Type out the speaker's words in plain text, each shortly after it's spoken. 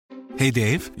Hey,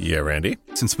 Dave. Yeah, Randy?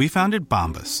 Since we founded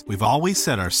Bombas, we've always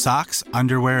said our socks,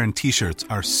 underwear, and T-shirts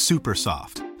are super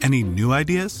soft. Any new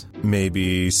ideas?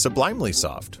 Maybe sublimely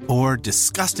soft. Or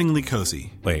disgustingly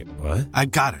cozy. Wait, what? I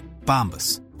got it.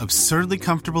 Bombas. Absurdly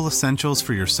comfortable essentials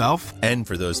for yourself And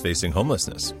for those facing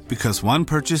homelessness. because one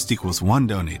purchased equals one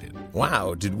donated.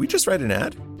 Wow, did we just write an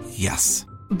ad? Yes.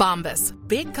 Bombas.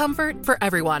 Big comfort for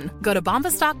everyone. Go to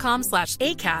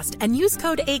bombas.com/ACAST and use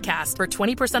code ACAST for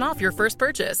 20% off your first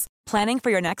purchase. Planning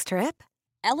for your next trip?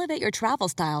 Elevate your travel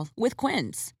style with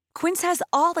Quince. Quince has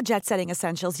all the jet-setting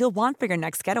essentials you'll want for your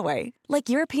next getaway, like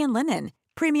European linen,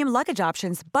 premium luggage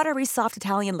options, buttery soft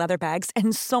Italian leather bags,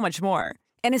 and so much more.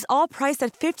 And is all priced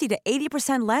at 50 to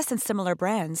 80% less than similar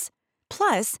brands.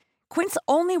 Plus, Quince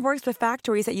only works with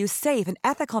factories that use safe and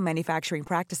ethical manufacturing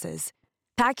practices.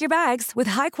 Pack your bags with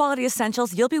high-quality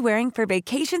essentials you'll be wearing for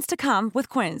vacations to come with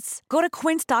Quince. Go to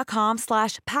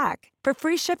quince.com/pack for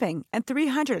free shipping and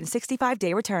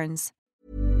 365-day returns.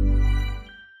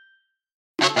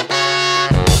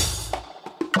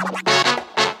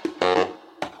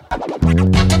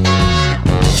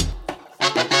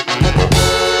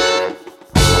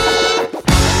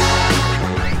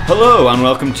 Hello and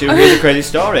welcome to Here's a Crazy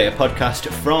Story, a podcast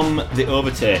from The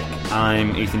Overtake.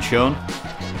 I'm Ethan Sean.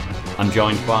 I'm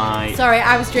joined by... Sorry,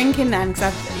 I was drinking then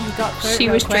because you got through it She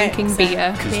real was quick, drinking so-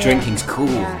 beer. Because drinking's cool,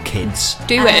 Yeah. kids.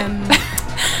 Do it.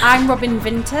 I'm Robin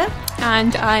Vinter.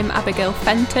 And I'm Abigail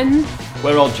Fenton.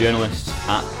 We're all journalists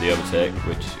at The Overtake,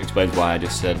 which explains why I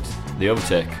just said The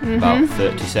Overtake about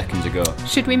 30 seconds ago.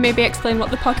 Should we maybe explain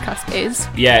what the podcast is?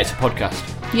 Yeah, it's a podcast.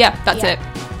 Yeah, that's Yeah. it.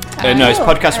 No, it's a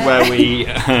podcast where we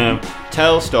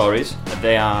tell stories.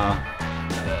 They are,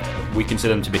 we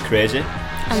consider them to be crazy,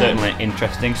 certainly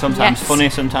interesting, sometimes Yes. funny,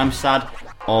 sometimes sad,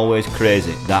 always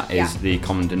crazy. That is the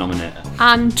common denominator.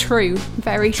 And true.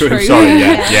 Very true. Sorry,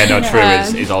 yeah, no, true Yeah.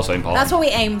 is also important. That's what we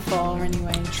aim for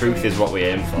anyway. Truth is what we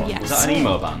aim for. Yes. Was that an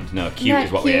emo band? No, cute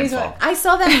is what we aim for. I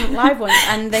saw them live once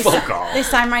and they Fuck off.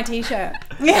 signed my t-shirt.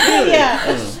 yeah.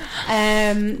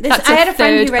 That's I a had a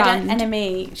friend who third read band.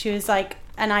 NME. She was like,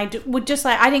 and would just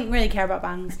like, I didn't really care about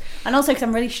bands, and also because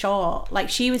I'm really short. Like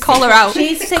she was. Call her out.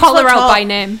 She's 6 Call foot her out tall. by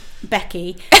name.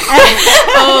 Becky.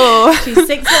 Oh. She's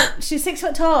 6 foot. She's 6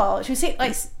 foot tall. She was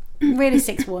really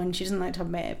 6'1". She doesn't like to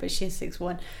admit it, but she's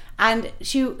 6'1". And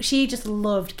she just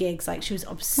loved gigs. Like she was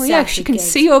obsessed. Well, yeah, she with can gigs.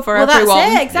 see over well, everyone.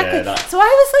 That's it, exactly. Yeah, that- So I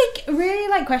was like really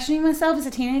like questioning myself as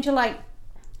a teenager. Like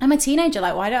I'm a teenager.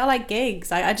 Like why don't I like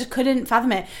gigs? I just couldn't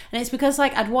fathom it. And it's because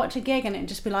like I'd watch a gig and it'd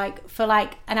just be like for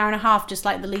like an hour and a half, just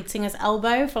like the lead singer's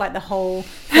elbow for like the whole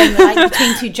thing, like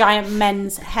between two giant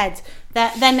men's heads.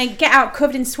 Then they get out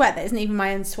covered in sweat that isn't even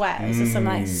my own sweat. It's just some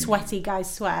like sweaty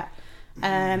guy's sweat.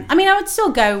 I mean, I would still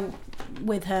go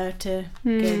with her to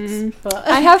gigs, but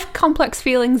I have complex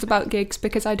feelings about gigs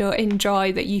because I don't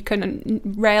enjoy that you can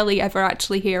rarely ever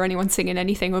actually hear anyone singing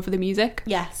anything over the music.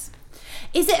 yes.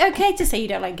 Is it okay to say you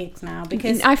don't like gigs now?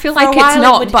 Because I feel for a like it's while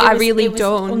not, but I was- really it was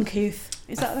don't. Uncouth.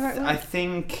 Is that the right word? I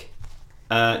think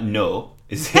no.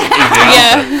 Is the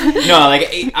Yeah. answer. No, like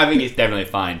I think it's definitely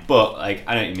fine, but like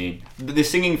I know what you mean. The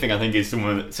singing thing, I think, is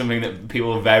something that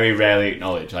people very rarely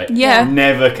acknowledge. Like, Yeah.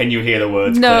 never can you hear the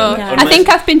words. No, clearly. I think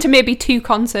I've been to maybe 2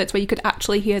 concerts where you could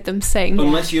actually hear them sing.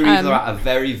 Unless you're either at a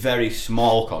very, very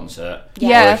small concert or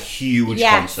Yeah. a huge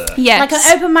Yes. concert. Yes. Like an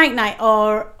open mic night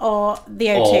or the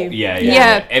O2. Or, yeah.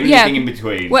 Yeah, Everything yeah. in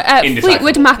between. Well,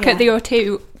 Fleetwood Mac at the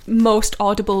O2, most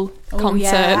audible concert.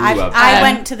 Yeah, I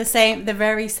went to the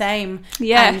very same.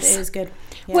 Yes. And it was good.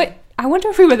 Yeah. Wait, I wonder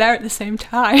if we were there at the same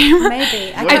time.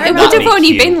 Maybe. I Well, can't It remember. would have only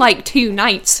Cute. been like 2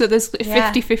 nights, so there's a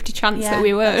Yeah. 50-50 chance Yeah, that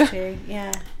we were. That's true.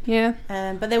 Yeah. Yeah.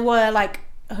 But there were like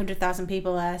 100,000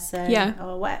 people there. So Yeah.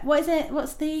 Or what is it?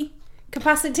 What's the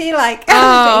capacity like?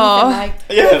 Oh. like,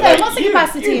 Yeah, what's the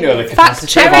capacity? You know the Fact capacity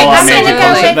check of all me. I'm major going to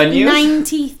concert go with venues.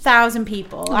 90,000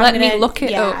 people. Let me look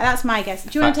it up. That's my guess.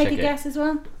 Do you want to Fact take a check it. guess as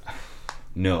well?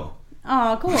 No.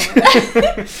 Oh, cool.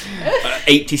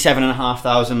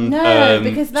 87,500. No,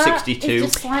 because that 62. is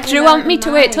just slightly Do you lower want me than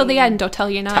to wait till the mine. end or tell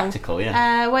you now? Tactical,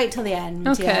 yeah. Wait till the end.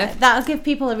 Okay. Yeah. That'll give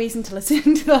people a reason to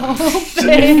listen to the whole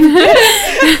thing.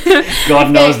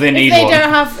 God knows they need if they one. Don't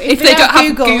have, If they don't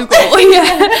have Google.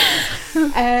 Yeah.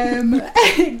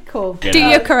 Cool. Yeah. Do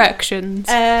your corrections.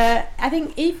 I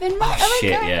think Ethan might. Oh,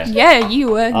 shit, yeah. Yeah, you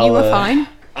were fine.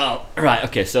 Oh, right,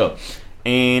 okay, so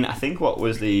in I think what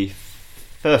was the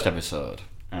first episode,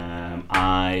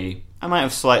 I might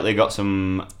have slightly got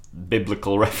some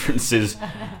biblical references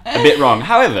a bit wrong.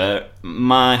 However,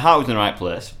 my heart was in the right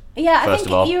place. Yeah, I First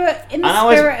think of all. you were in the And I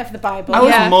was- spirit of the Bible. I was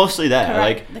Yeah. mostly there. correct,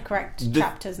 Like the correct the-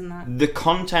 chapters and that. the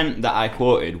content that I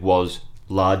quoted was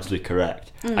largely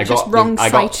correct. I just got wrong I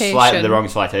got slightly citation. the wrong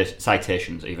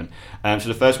citations even. So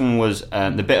the first one was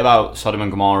the bit about Sodom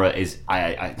and Gomorrah is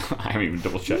I haven't even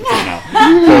double checked it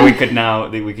now. So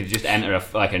we could just enter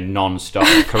a non-stop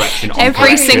correction on Every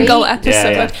correction. single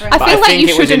episode. I But feel like think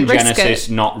you it was in shouldn't risk Genesis,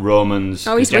 it. not Romans.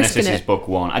 Oh, he's 'cause Genesis risking is it. book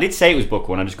 1. I did say it was book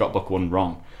 1. I just got book 1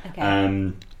 wrong. Okay.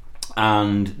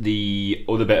 And the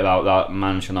other bit about that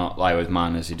man shall not lie with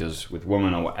man as he does with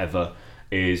woman or whatever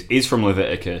is from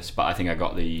Leviticus, but I think I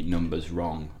got the numbers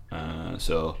wrong.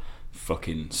 So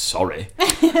fucking sorry.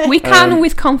 We can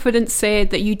with confidence say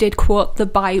that you did quote the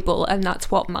Bible, and that's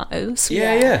what matters.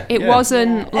 Yeah. It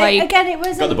wasn't like again, it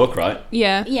wasn't. Got the book right.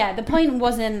 yeah. Yeah, the point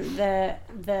wasn't the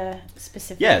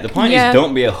specific. Yeah, the point Yeah. is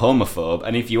don't be a homophobe,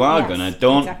 and if you are Yes, gonna,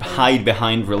 don't exactly. hide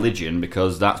behind religion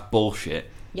because that's bullshit.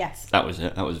 Yes, That was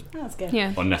it. That was that's good.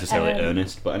 Yeah. unnecessarily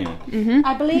earnest, but anyway.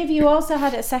 I believe you also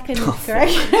had a second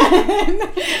correction,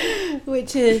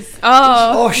 which is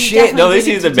Oh shit! No, this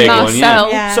is a big one. Yeah. Marcel.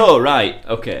 Yeah. So right,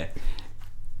 okay.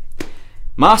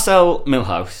 Marcel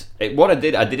Milhouse. What I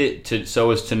did it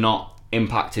so as to not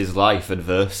impact his life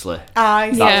adversely.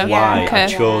 I see. That's Yeah, why I okay.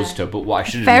 chose to. But what I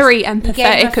should have Very You gave him a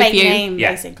empathetic of fake you. name,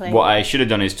 basically. What I should have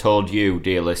done is told you,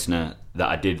 dear listener, that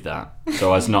I did that,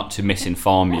 so as not to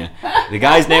misinform you. The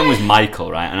guy's name was Michael,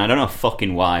 right? And I don't know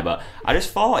fucking why, but I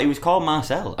just thought he was called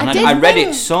Marcel. And I read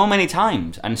it so many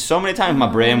times, and so many times my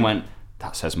brain went,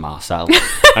 that says Marcel.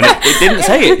 And it didn't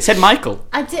say it. It said Michael.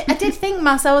 I did think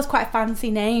Marcel was quite a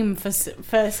fancy name for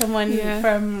someone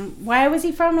from, where was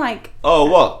he from? Like, Oh,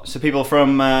 what? So people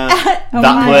from that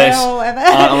Ohio place or whatever.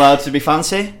 aren't allowed to be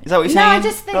fancy? Is that what you're no, saying? I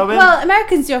just think, Robin? well,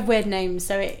 Americans do have weird names,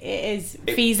 so it is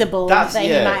feasible that's- that he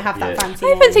yeah, might have that yeah. fancy I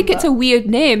name. don't think it's but- a weird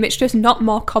name. It's just not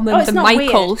more common Oh, it's than not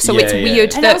Michael, weird. so Yeah, it's yeah.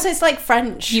 weird And that also it's like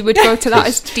French. you would go to that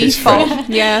as default.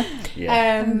 Yeah.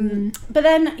 Yeah. But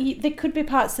then there could be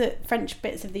French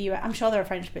bits of the US. I'm sure there are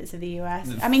French bits of the US.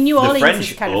 I mean, New The Orleans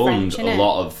French is kind of owned French, a innit?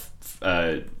 lot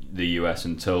of the US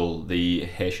until the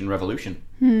Haitian Revolution.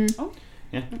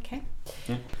 Okay.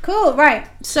 Cool. Right.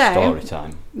 So Story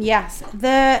time. yes,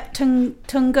 the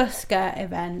Tunguska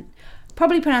event.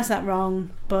 Probably pronounced that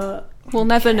wrong, but We'll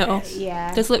never know.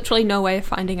 yeah. There's literally no way of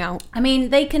finding out. I mean,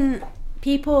 they can.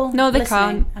 People. No, they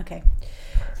listening- can't. Okay.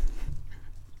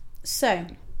 So,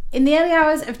 in the early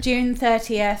hours of June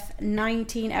 30th,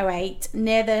 1908,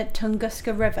 near the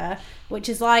Tunguska River, which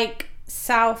is like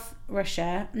South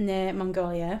Russia, near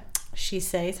Mongolia, she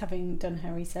says, having done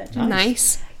her research,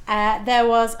 Nice. there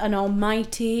was an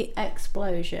almighty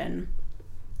explosion.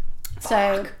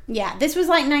 So, yeah, this was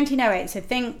like 1908, so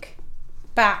think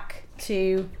back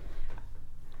to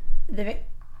the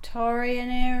Victorian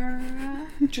era.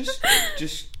 Just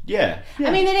yeah.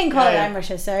 I mean, they didn't call it Yeah. that in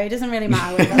Russia, so it doesn't really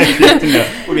matter. Whether No,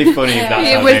 it would be funny if that's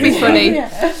It how would they be did funny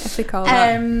that. if they call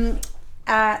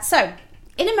that. So,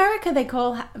 in America, they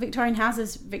call Victorian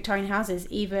houses,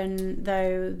 even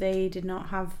though they did not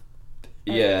have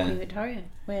Yeah. Queen Victoria.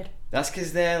 Weird. That's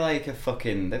because they're like a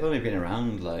fucking. They've only been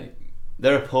around like.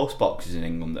 There are post boxes in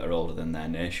England that are older than their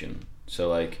nation. So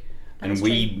like, and That's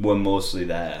we were mostly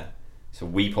there. So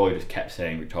we probably just kept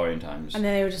saying Victorian times. And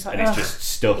then they were just like, and it's "Ugh." just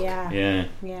stuck. Yeah.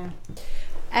 Yeah.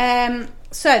 Yeah.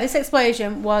 So this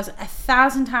explosion was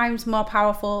 1,000 times more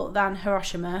powerful than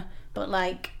Hiroshima, but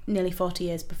like nearly 40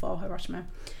 years before Hiroshima.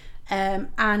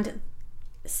 And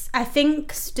I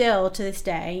think still to this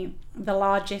day, the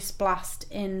largest blast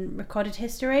in recorded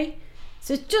history.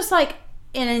 So it's just like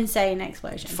an insane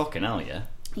explosion. Fucking hell, yeah.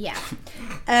 Yeah.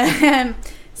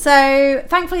 So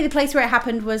thankfully the place where it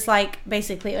happened was like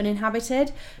basically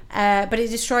uninhabited, but it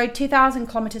destroyed 2,000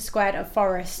 kilometers squared of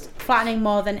forest, flattening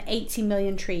more than 80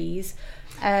 million trees.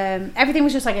 Everything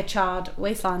was just like a charred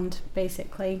wasteland,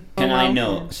 basically. Can I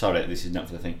know? Sorry, this is not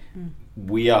for the thing.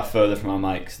 We are further from our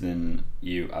mics than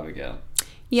you, Abigail.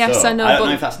 Yes, So, I know, I don't but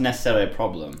know if that's necessarily a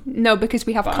problem. no, because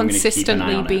we have But I'm gonna keep an eye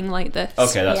consistently on it. been like this.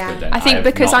 Okay, that's Yeah. good then. I think have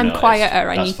because not I'm noticed. quieter,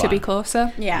 I That's need to be fine.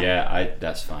 closer. Yeah, Yeah,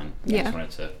 that's fine. Yeah. I just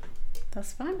wanted to.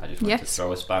 that's fine. I just wanted to Yes.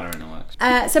 throw a spanner in the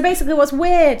works. So basically what's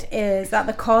weird is that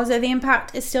the cause of the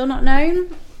impact is still not known.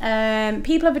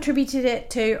 People have attributed it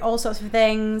to all sorts of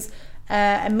things,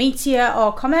 a meteor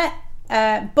or comet,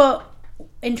 but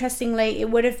interestingly it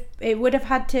would have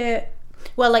had to,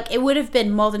 well, like it would have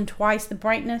been more than twice the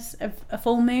brightness of a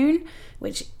full moon,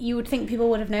 which you would think people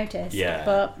would have noticed. Yeah.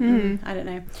 But I don't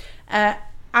know.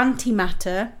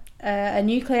 Antimatter, a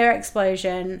nuclear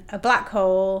explosion, a black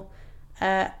hole,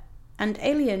 and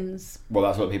aliens. Well,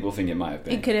 that's what people think it might have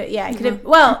been. It could have, it could have.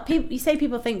 Well, you say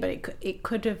people think, but it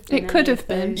could have. Been It could any have of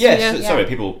been. those. Yes, Yeah. sorry,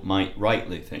 people might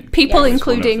rightly think. People, it's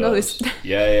one of including those. us.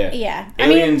 Yeah. Yeah. I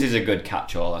mean- Aliens is a good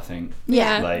catch-all, I think.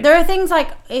 Yeah, Like- there are things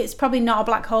like it's probably not a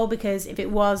black hole because if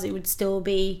it was, it would still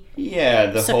be Yeah,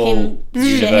 the sucking whole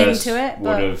shit universe into it, would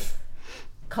but- have.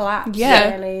 collapsed.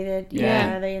 Yeah. Really,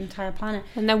 Yeah. the entire planet.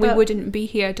 And then we But- wouldn't be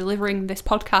here delivering this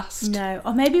podcast. No,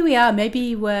 or maybe we are.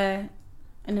 Maybe we're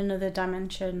in another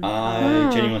dimension. I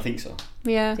genuinely think so.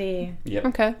 Yeah. Do you? Yep.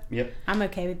 Okay. Yep. I'm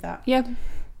okay with that. Yeah.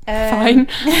 Fine.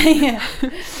 Yeah.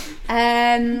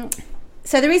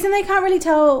 So the reason they can't really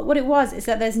tell what it was is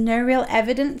that there's no real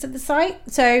evidence at the site.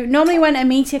 So normally when a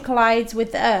meteor collides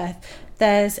with the Earth,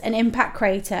 there's an impact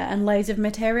crater and loads of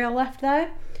material left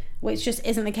there, which just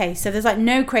isn't the case. So there's like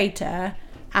no crater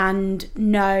and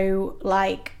no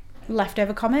like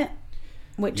leftover comet,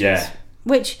 which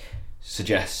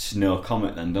Suggests no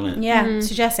comet then, doesn't it?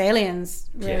 suggests aliens,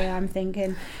 really, Yeah. I'm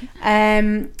thinking.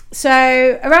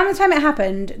 So around the time it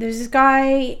happened, there was this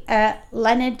guy,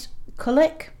 Leonid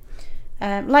Kulik,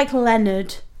 like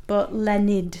Leonard, but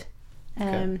Leonid.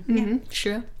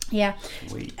 Sure. Yeah.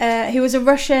 Sweet. He was a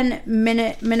Russian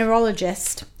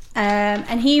mineralogist,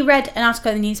 and he read an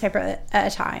article in the newspaper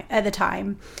at the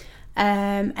time.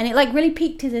 And it like really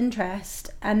piqued his interest,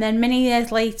 and then many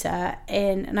years later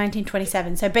in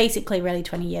 1927, so basically really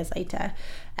 20 years later,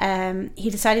 he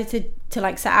decided to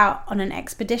like set out on an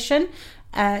expedition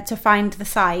to find the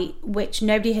site, which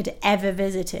nobody had ever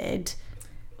visited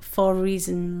for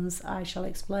reasons I shall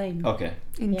explain. Okay.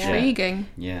 Intriguing.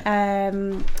 Yeah.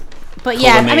 But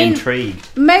yeah, Colour me I mean,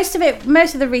 intrigued. most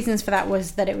of the reasons for that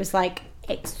was that it was like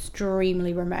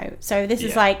extremely remote. So this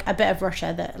is like a bit of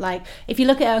Russia that, like, if you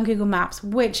look at it on Google Maps,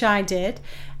 which I did,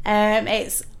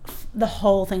 it's the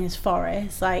whole thing is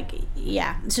forest. Like,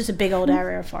 yeah, it's just a big old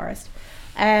area of forest.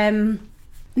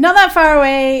 Not that far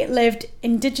away lived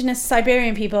indigenous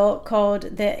Siberian people called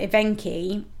the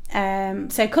Evenki.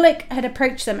 So Kulik had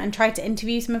approached them and tried to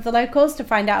interview some of the locals to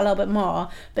find out a little bit more,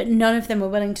 but none of them were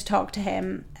willing to talk to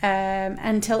him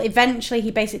until eventually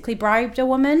he basically bribed a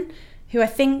woman who I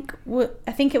think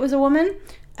it was a woman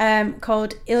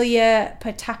called Ilya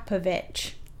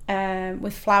Potapovich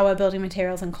with flour, building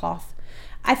materials, and cloth.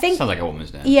 I think Sounds like a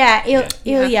woman's name. Yeah,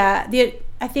 Ilya.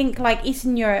 I think like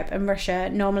Eastern Europe and Russia,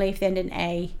 normally if they end in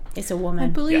A, it's a woman. I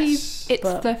believe Yes. it's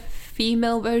But- the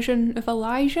female version of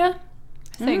Elijah,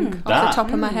 I think, off That- the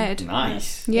top of my head.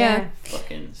 Nice. Yeah.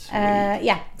 Fucking sweet.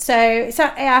 Yeah. So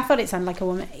I thought it sounded like a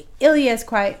woman. Ilya's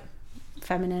quite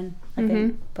feminine, I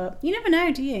think, but you never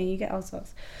know, do you? You get all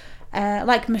sorts.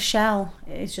 Like Michelle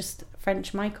is just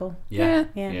French Michael. Yeah.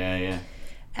 Yeah.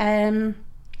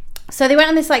 So they went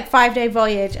on this like 5-day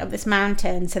voyage up this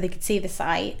mountain so they could see the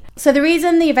site. So the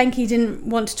reason the Evenki didn't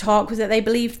want to talk was that they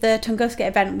believed the Tunguska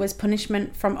event was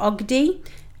punishment from Ogdi,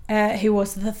 who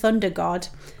was the thunder god,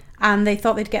 and they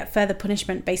thought they'd get further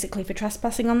punishment basically for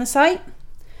trespassing on the site.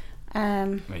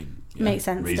 Makes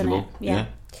sense, Reasonable. doesn't it? Yeah.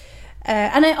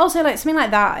 And it also, like, something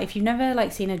like that, if you've never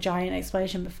like seen a giant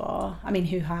explosion before, I mean,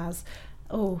 who has?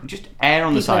 Oh, Just err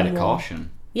on the People side in of war. caution.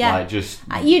 Yeah. Like, just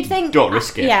you'd think don't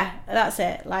risk it. Yeah, that's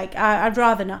it. Like, I'd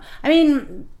rather not. I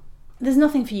mean, there's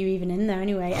nothing for you even in there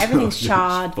anyway. Everything's It's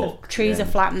charred. The fucked, trees yeah. are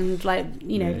flattened, like,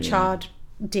 you know, Yeah. charred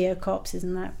deer corpses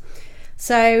and that.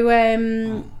 So,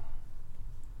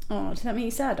 does that make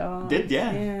you sad? Oh, Did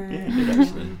yeah. Yeah. Yeah, it did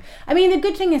actually. I mean, the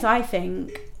good thing is, I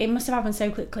think it must have happened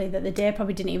so quickly that the deer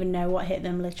probably didn't even know what hit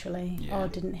them, literally, Yeah. or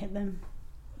didn't hit them.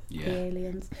 The Yeah.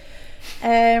 aliens.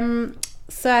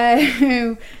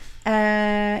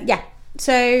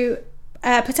 So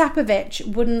Potapovich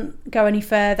wouldn't go any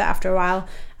further after a while,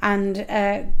 and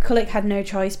Kulik had no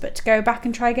choice but to go back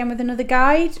and try again with another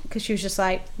guide, because she was just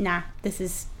like, nah, this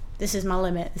is my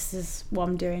limit, this is what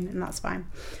I'm doing, and that's fine.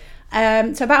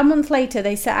 So about a month later,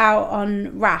 they set out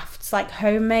on rafts, like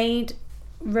homemade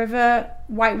river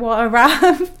whitewater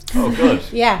rafts. Oh, good.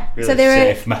 Yeah. Really So they were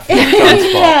safe method of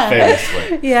transport,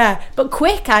 famously. Yeah, but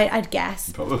quick, I'd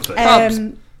guess. Probably.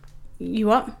 Probs. You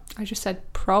what? I just said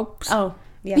probs. Oh,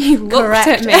 yeah. You looked correct.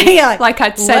 at me Yeah, like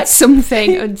I'd said what?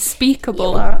 something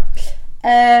unspeakable.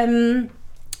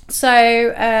 So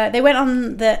they went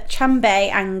on the Chambay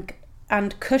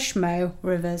and Kushmo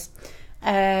rivers,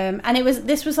 and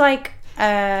this was like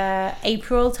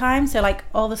April time, so like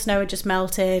all the snow had just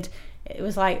melted. It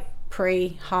was like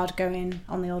pretty hard going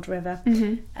on the old river.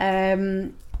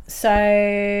 So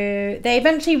they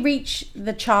eventually reach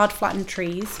the charred, flattened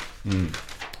trees.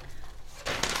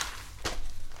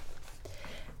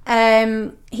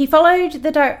 He followed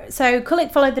so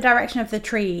Kulik followed the direction of the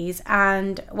trees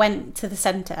and went to the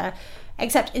centre,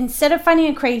 except instead of finding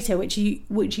a crater, which you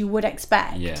would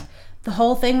expect, the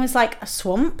whole thing was like a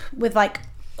swamp with like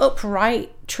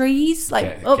upright trees,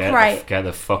 like get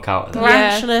the fuck out of there.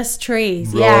 Branchless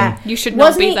trees. Run. Yeah, You should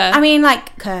not be there. I mean,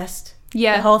 like cursed.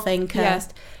 Yeah, the whole thing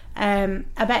cursed. I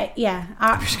bet. Yeah,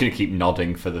 I'm just gonna keep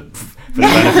nodding for the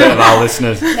benefit of our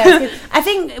listeners. No, I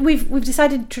think we've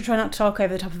decided to try not to talk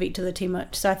over the top of each other too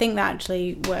much, so I think that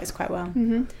actually works quite well.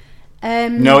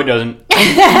 Mm-hmm. No, it doesn't.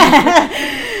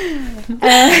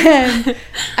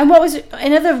 And what was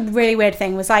another really weird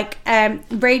thing was like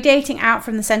radiating out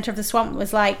from the center of the swamp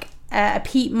was like a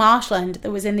peat marshland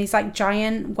that was in these like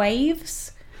giant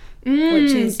waves,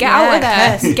 which is get out of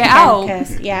there, cursed. get out.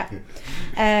 Cursed, yeah.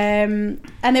 And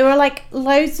there were like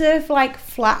loads of like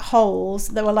flat holes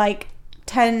that were like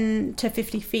 10 to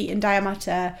 50 feet in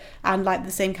diameter and like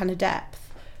the same kind of depth.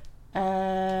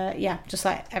 Just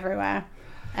like everywhere.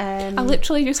 I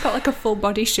literally just got like a full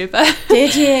body shiver.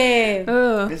 Did you?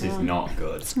 Oh, This is not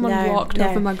good. someone walked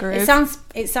over my grave.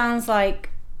 It sounds like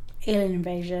alien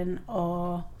invasion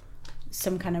or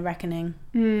some kind of reckoning.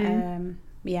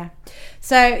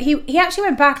 So he actually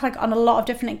went back like on a lot of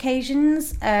different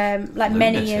occasions, like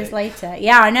many years later.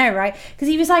 Yeah, I know, right? Because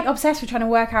he was like obsessed with trying to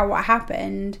work out what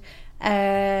happened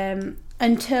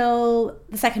until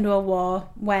the Second World War,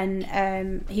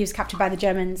 when he was captured by the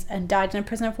Germans and died in a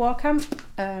prisoner of war camp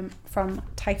from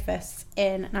typhus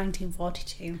in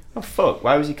 1942. Oh fuck!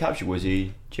 Why was he captured? Was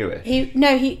he Jewish?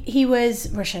 He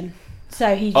was Russian.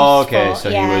 So he just okay. fought, So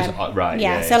yeah. he was right.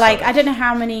 Yeah. Yeah. So like, sorry. I don't know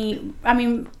how many. I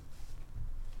mean,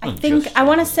 I just-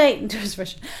 want to say it was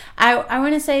Russian. I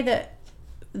want to say that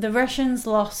the Russians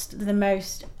lost the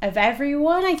most of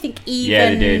everyone. I think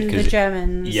even they did, the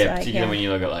Germans. Yeah, like, particularly when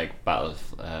you look at like Battle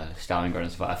of Stalingrad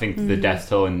and stuff. I think the death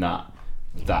toll in that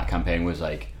campaign was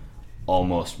like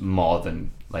almost more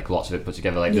than like lots of it put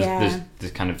together. Like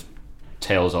there's kind of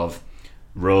tales of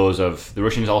rows of the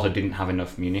Russians also didn't have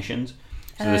enough munitions.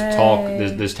 So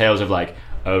there's tales of like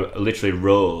literally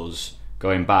rows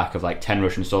going back of like 10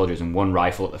 Russian soldiers and one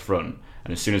rifle at the front.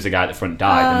 And as soon as the guy at the front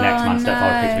died, the next man stepped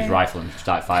forward, picked up his rifle, and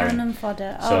started firing. Cannon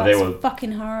fodder. So they were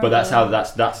fucking horrible. But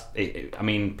that's it. I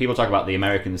mean, people talk about the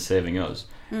Americans saving us.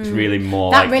 It's really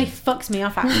more that like really fucks me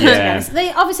off. Actually, Yeah.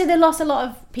 they lost a lot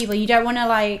of people. You don't want to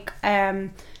like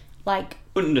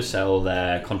undersell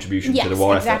their contribution yes, to the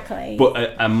war exactly. effort.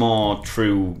 But a more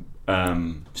true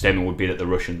statement would be that the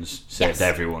Russians saved Yes.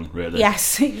 everyone. Really.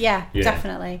 Yes, yeah,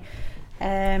 definitely.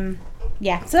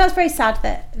 So that's very sad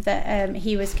that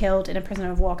he was killed in a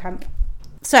prisoner of war camp.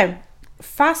 So,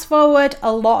 fast forward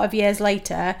a lot of years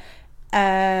later,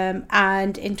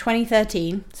 and in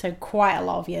 2013, so quite a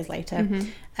lot of years later,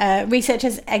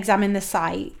 researchers examined the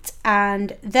site,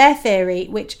 and their theory,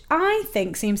 which I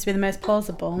think seems to be the most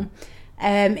plausible,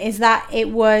 is that it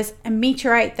was a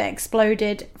meteorite that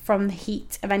exploded from the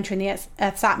heat of entering the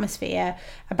Earth's atmosphere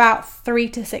about 3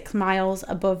 to 6 miles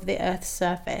above the Earth's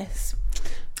surface.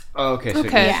 Oh, okay. So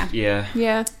Okay.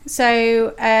 Yeah.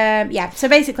 So, so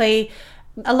basically,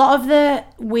 a lot of the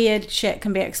weird shit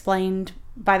can be explained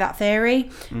by that theory.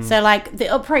 So, like, the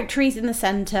upright trees in the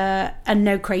centre and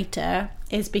no crater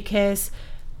is because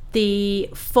the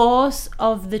force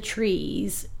of the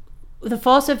trees... The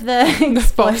force of the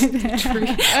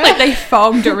like they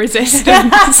formed a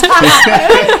resistance.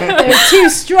 they were too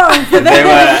strong for They them.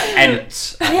 were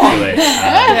ents, actually.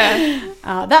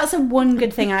 That's one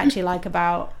good thing I actually like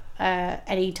about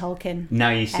Eddie Tolkien.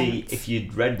 Now you see, if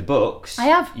you'd read the books, I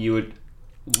have. You would.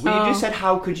 Well, you just said,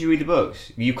 "How could you read the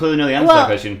books?" You clearly know the answer to that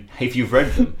question. If you've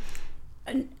read them,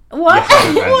 What?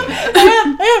 You haven't read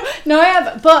them. No, I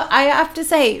have. But I have to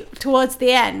say, towards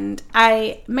the end,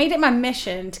 I made it my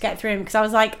mission to get through them because I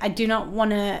was like, I do not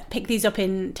want to pick these up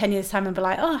in 10 years' time and be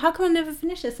like, oh, how come I never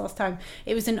finished this last time?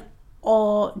 It was an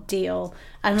ordeal.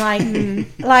 And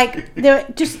like there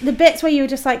were just the bits where you were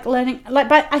just like learning, like,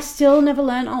 but I still never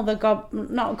learned all the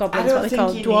not goblins, what they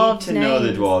call dwarves need to names. know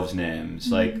the dwarves'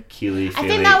 names, like Keely, I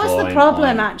think that was the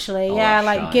problem, actually. Yeah,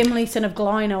 like Shine. Gimli, son of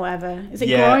Gloin, or whatever. Is it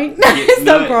Yeah. Groin? No, Yeah, it's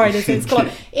not no. Groin. Is it? It's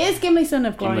Gloin. It is Gimli, son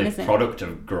of Gloin, Gimli, isn't it? product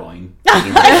of groin. I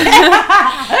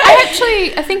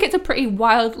think it's a pretty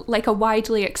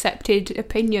widely accepted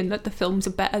opinion that the films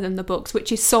are better than the books,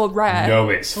 which is so rare. No,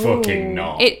 it's fucking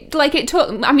not.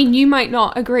 I mean, you might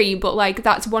not agree, but like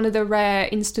that's one of the rare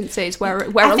instances where a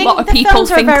think lot of the people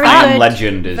films are think very that. I Am good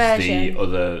Legend is version.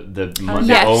 the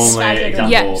yes. only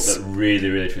example Yes. that really,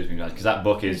 really trips me because that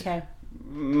book is Okay.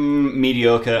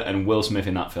 mediocre, and Will Smith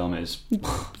in that film is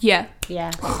Yeah.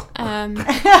 Yeah.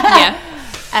 Yeah.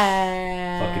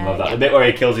 fucking love that. The bit where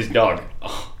he kills his dog.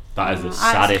 Oh, that is the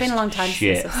saddest It's been a long time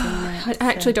shit. since I've seen it. I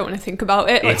actually don't want to think about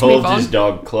it. He Let's move holds on. his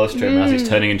dog close to him as he's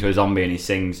turning into a zombie, and he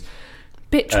sings,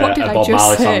 Bitch, what did a I Bob just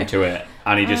Marley say? song to it,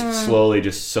 and he just slowly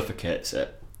just suffocates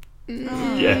it.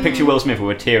 Yeah, picture Will Smith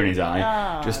with a tear in his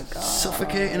eye, just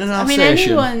suffocating an I mean, Alsatian.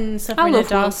 anyone suffering a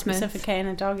love Will dog, Smith. suffocating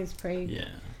a dog is pretty Yeah.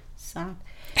 sad.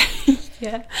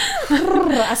 Yeah.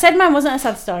 I said mine wasn't a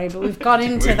sad story, but we've got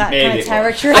into We've that made kind of it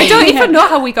territory. I don't even know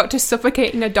how we got to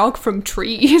suffocating a dog from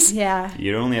trees. Yeah.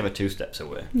 You're only ever 2 steps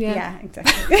away. Yeah,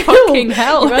 exactly. Fucking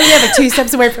hell. You're only ever 2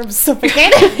 steps away from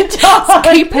suffocating a dog.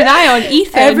 Keep an eye on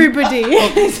Ethan. Everybody.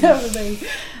 Everybody.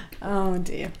 Oh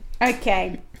dear.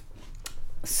 Okay.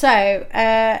 So,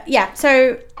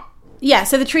 so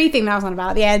the tree thing that I was on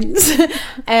about at the end.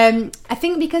 I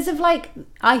think because of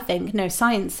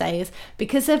science says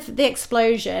because of the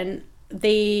explosion, all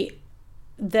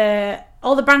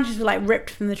the branches were like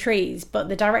ripped from the trees, but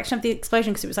the direction of the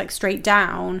explosion, because it was like straight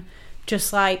down,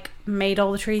 just like made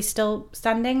all the trees still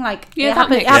standing. Like Yeah, it that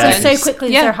makes happened so sense. quickly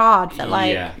and Yeah. so hard that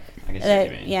like Yeah, I can see what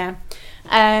you mean. yeah.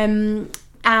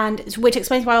 And which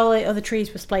explains why all the other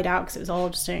trees were splayed out, because it was all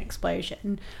just an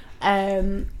explosion.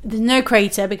 There's no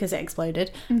crater because it exploded,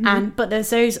 but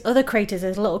there's those other craters.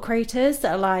 There's little craters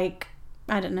that are like,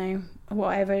 I don't know,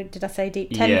 whatever did I say,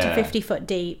 deep, 10 to 50 foot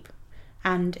deep,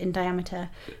 and in diameter.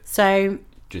 So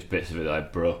Just bits of it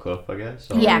that broke up, I guess.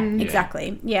 or- yeah,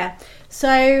 exactly. Yeah.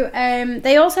 So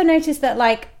they also noticed that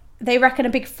like they reckon a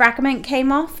big fragment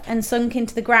came off and sunk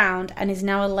into the ground and is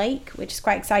now a lake, which is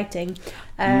quite exciting.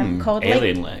 Called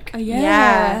Alien Lake.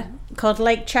 Yeah, called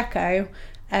Lake Checo.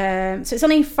 So it's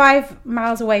only 5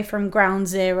 miles away from ground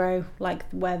zero, like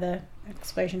where the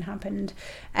explosion happened.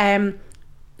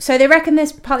 So they reckon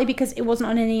this partly because it wasn't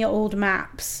on any old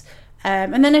maps.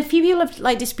 And then a few people have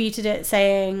like disputed it,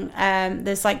 saying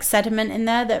there's like sediment in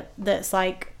there that's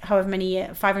like however many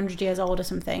years, 500 years old or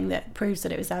something, that proves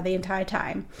that it was there the entire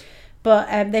time.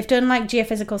 But they've done like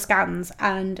geophysical scans,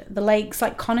 and the lake's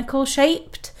like conical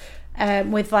shaped,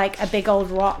 with like a big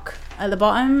old rock at the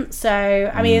bottom.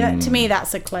 So I mean, to me,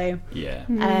 that's a clue. Yeah.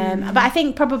 But I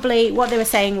think probably what they were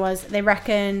saying was they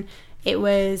reckon it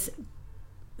was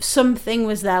something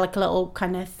was there, like a little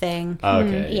kind of thing.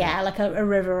 Okay. Yeah, like a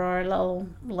river or a little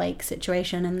lake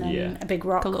situation, and then a big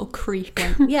rock. A little creek.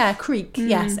 Yeah, a creek.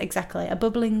 Yes, exactly. A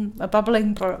bubbling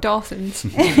brook. Dawson's.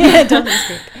 Yeah, Dawson's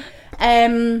Creek.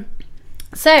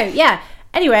 So yeah.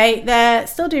 Anyway, they're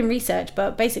still doing research,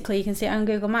 but basically you can see it on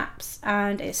Google Maps,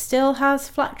 and it still has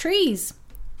flat trees.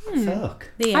 Fuck.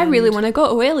 The I end. really want to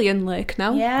go to Alien Lake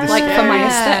now. Yeah. Like for my Yeah.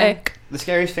 aesthetic. The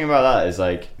scariest thing about that is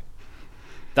like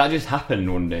that just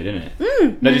happened one day, didn't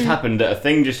it? That just happened that a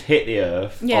thing just hit the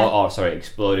earth, Yeah. or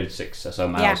exploded 6 or so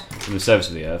miles Yeah. from the surface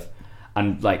of the earth,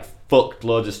 and like fucked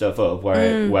loads of stuff up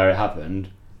where it happened,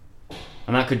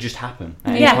 and that could just happen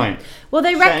at any point. Well,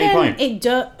 they Just at any reckon point. it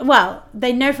does. Well,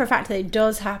 they know for a fact that it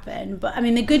does happen. But I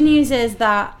mean, the good news is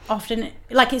that often,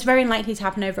 like, it's very unlikely to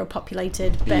happen over a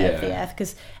populated bit of the Yeah. Earth,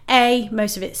 because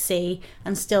most of it's sea,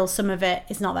 and still some of it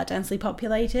is not that densely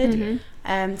populated.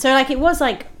 So like, it was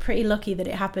like pretty lucky that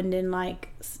it happened in like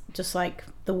just like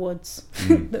the woods,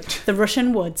 the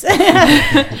Russian woods. But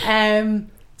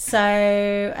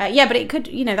it could,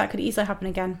 that could easily happen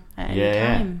again at any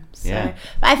time. So, yeah.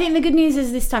 But I think the good news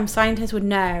is this time scientists would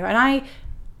know, and I,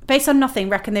 based on nothing,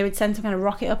 reckon they would send some kind of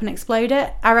rocket up and explode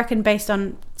it. I reckon based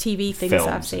on TV things that I've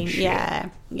Films and seen, shit.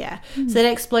 yeah. So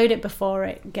they'd explode it before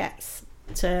it gets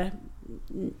to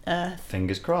Earth.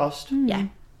 Fingers crossed. Yeah.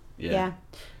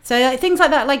 So like, things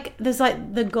like that, like there's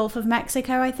like the Gulf of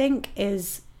Mexico, I think,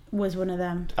 was one of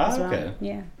them as well. Okay.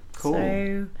 Yeah. Cool.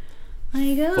 So there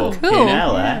you go. Fucking Cool.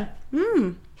 hell, Yeah.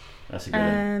 That's a good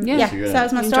one. Yeah. That's a good So that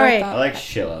was my Enjoyed story. that. I like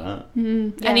shit like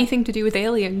that. Anything to do with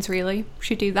aliens, really.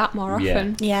 Should do that more Yeah.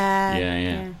 often. Yeah.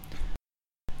 Yeah.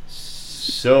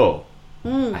 So,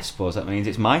 I suppose that means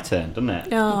it's my turn, doesn't it?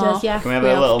 It does, yeah. Can we have We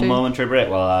a have little to. momentary break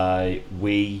while I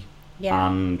wee Yeah.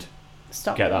 and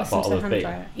Stop. get that listen to bottle the of hand beer?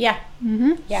 dryer. Yeah.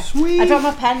 Yeah. I dropped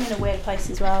my pen in a weird place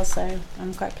as well, so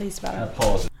I'm quite pleased about it.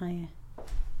 pause? Oh, yeah.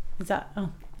 Is that? Oh,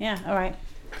 yeah. All right.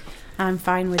 I'm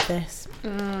fine with this.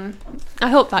 I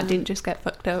hope that didn't just get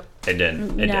fucked up. It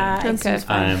didn't. It Nah, didn't. it seems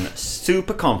fine. I'm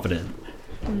super confident.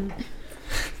 Do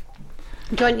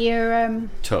you want your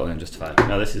Totally unjustified.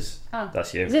 No, this is.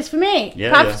 That's you. Is this for me?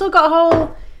 Yeah, I've yeah. still got a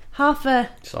whole half a.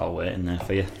 It's all waiting there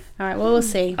for you. All right. Well, we'll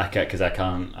see. Because I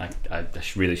can't. I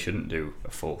really shouldn't do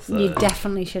a full third. You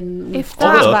definitely shouldn't. If We've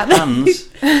talked Although about this.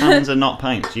 cans are not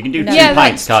pints. You can do No. 2 Yeah,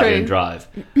 pints, that's can't you, true. and drive.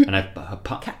 And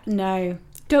No,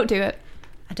 Don't do it.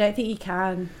 I don't think you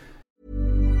can.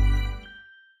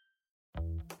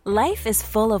 Life is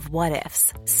full of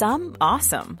what-ifs. Some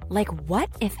awesome, like what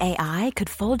if AI could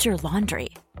fold your laundry?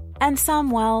 And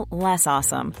some, well, less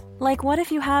awesome, Like what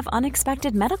if you have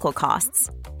unexpected medical costs?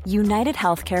 United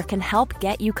Healthcare can help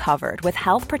get you covered with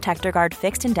Health Protector Guard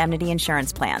fixed indemnity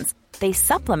insurance plans. They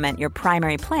supplement your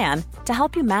primary plan to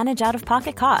help you manage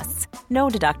out-of-pocket costs. No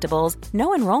deductibles,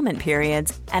 no enrollment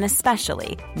periods, and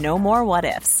especially no more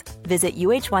what-ifs. Visit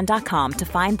uh1.com to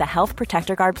find the Health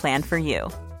Protector Guard plan for you.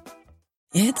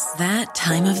 It's that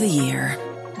time of the year.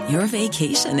 Your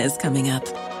vacation is coming up.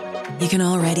 You can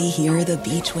already hear the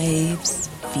beach waves,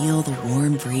 feel the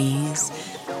warm breeze,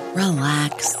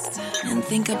 relax, and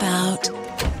think about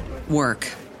work.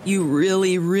 You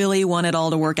really, really want it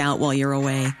all to work out while you're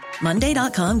away.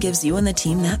 Monday.com gives you and the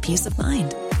team that peace of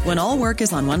mind. When all work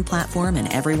is on one platform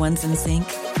and everyone's in sync,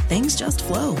 things just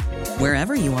flow.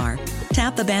 Wherever you are,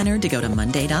 tap the banner to go to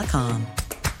Monday.com.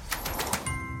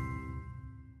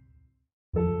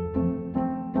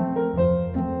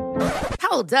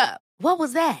 Hold up. What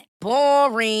was that?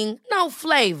 Boring. No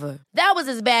flavor. That was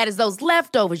as bad as those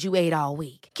leftovers you ate all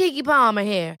week. Keke Palmer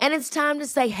here, and it's time to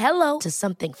say hello to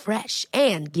something fresh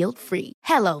and guilt-free.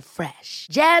 Hello Fresh.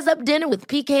 Jazz up dinner with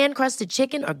pecan-crusted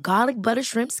chicken or garlic butter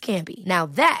shrimp scampi. Now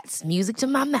that's music to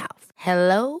my mouth.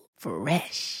 Hello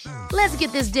Fresh. Let's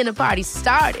get this dinner party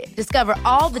started. Discover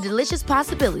all the delicious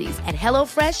possibilities at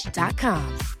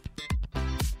HelloFresh.com.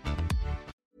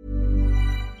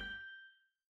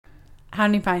 How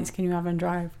many pints can you have and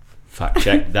drive? Fact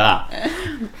check that.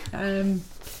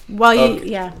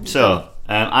 So,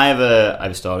 I have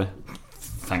a story.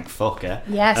 Thank fuck, yeah.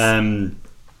 Yes. And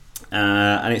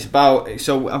it's about.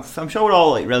 So I'm sure we're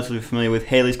all relatively familiar with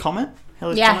Halley's Comet.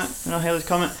 Yes. Comet? You know Halley's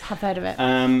Comet? I've heard of it.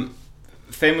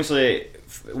 Famously,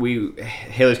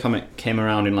 Halley's Comet came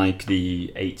around in like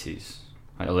the 80s,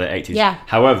 like the late 80s. Yeah.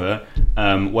 However,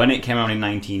 when it came around in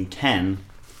 1910,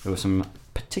 there were some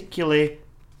particularly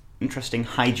interesting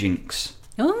hijinks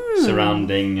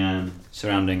surrounding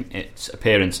its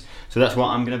appearance. So that's what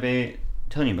I'm going to be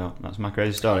telling you about. That's my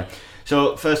crazy story.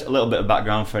 So first, a little bit of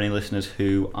background for any listeners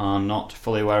who are not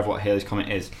fully aware of what Halley's Comet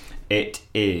is. It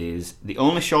is the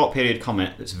only short period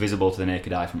comet that's visible to the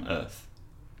naked eye from Earth.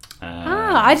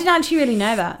 I didn't actually really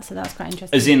know that, so that's quite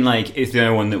interesting. As in, like, it's the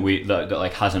only one that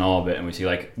like has an orbit, and we see,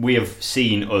 like, we have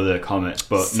seen other comets,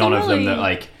 but none of them that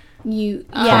like come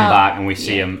back and we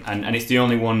see them, and it's the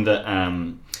only one that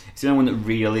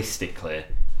realistically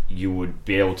you would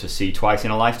be able to see twice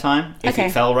in a lifetime if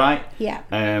it fell right. Yeah.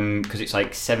 Because it's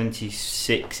like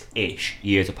 76-ish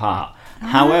years apart.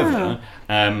 However,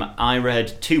 I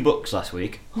read 2 books last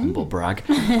week. Humble brag.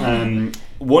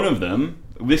 One of them,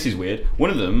 this is weird. One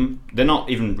of them, they're not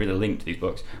even really linked to these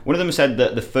books. One of them said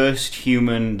that the first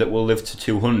human that will live to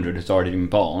 200 has already been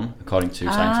born, according to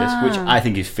scientists, which I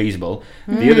think is feasible.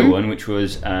 The other one, which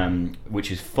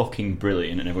is fucking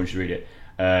brilliant, and everyone should read it.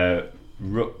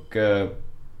 Rutger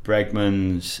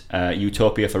Bregman's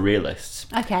Utopia for Realists.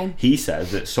 Okay. He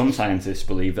says that some scientists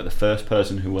believe that the first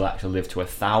person who will actually live to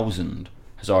 1,000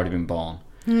 has already been born.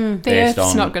 The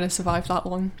Earth's not going to survive that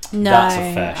long. No, that's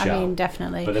a fair shout. I mean,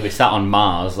 definitely. But they'll be sat on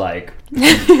Mars, like,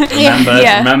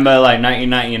 remember like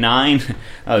 1999?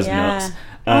 That was nuts.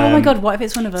 Oh my god, what if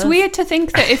it's one of us? It's weird to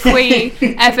think that if we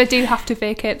ever do have to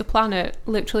vacate the planet,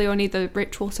 literally only the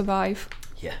rich will survive.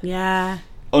 Yeah.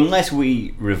 Unless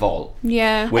we revolt.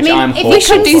 Yeah. Which I mean, I'm if hopeful we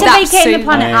could do for. that vacating soon. the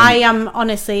planet, I am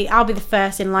honestly, I'll be the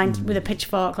first in line with a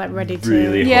pitchfork, like ready to.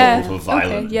 Really hopeful for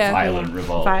violent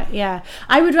revolt. Yeah,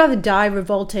 I would rather die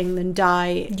revolting than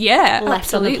die left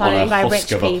absolutely. on the planet by On a rich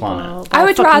husk of a people. planet. I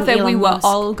would rather Elon we were Musk.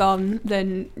 all gone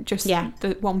than just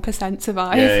the 1%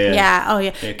 survive.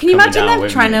 Yeah. Can you imagine them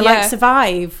trying to like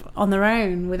survive on their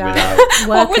own without workers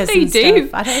What would they and do?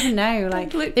 stuff? I don't even know.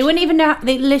 Like they wouldn't even know.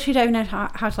 They literally don't know how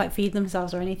to like feed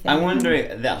themselves or anything. I wonder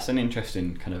if that's an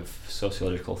interesting kind of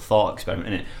sociological thought experiment,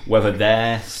 isn't it? Whether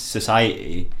their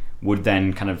society would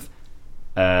then kind of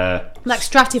like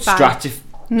stratify.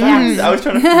 I was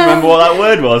trying to remember what that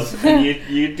word was, and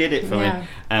you did it for me.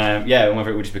 And whether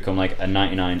it would just become like a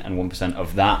 99 and 1%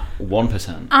 of that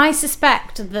 1%. I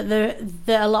suspect that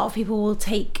a lot of people will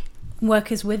take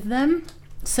workers with them,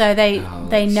 so they're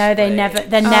never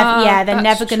going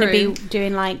to be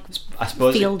doing like I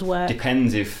suppose field work. It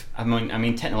depends if I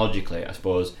mean technologically, I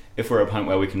suppose if we're at a point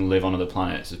where we can live on other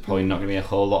planets, there's probably not going to be a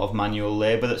whole lot of manual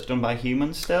labour that's done by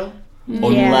humans still,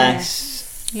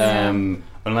 unless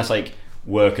like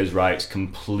workers' rights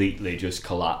completely just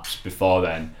collapse before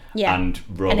then, Yeah. and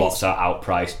robots are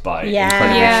outpriced by Yeah.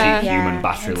 incredibly Yeah. cheap human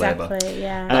battery exactly, labour.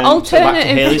 Yeah. So back to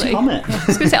Halley's Alternatively, Comet. I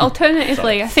was going to say,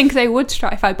 alternatively, I think they would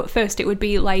stratify, but first it would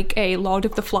be like a Lord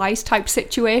of the Flies type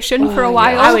situation for a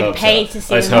while. I would hope pay so. to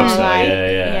see Let's them. hope so, Like,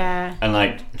 yeah. And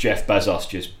like Jeff Bezos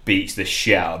just beats the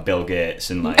shit out of Bill Gates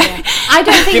and like I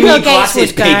don't think Give me Bill Gates glasses,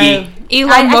 would go. piggy.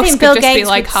 Elon I Musk think could Bill just Gates be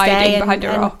like would stay hiding and, behind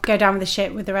a and rock. go down with the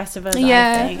shit with the rest of us.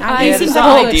 Yeah, I think. I think think he's the a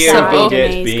good idea lad, of Bill isn't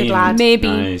Gates he? He's a good being lad. Maybe,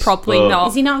 nice, probably but- not.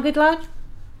 Is he not a good lad?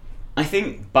 I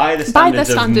think by the By the standards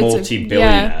of standards of-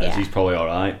 multi-billionaires, yeah. he's probably all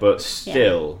right. But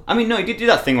still, I mean, no, he did do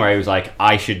that thing where he was like,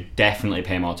 "I should definitely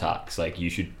pay more tax. Like, you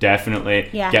should definitely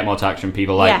get more tax from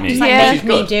people like me." Just like Yeah. make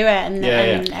me do it, and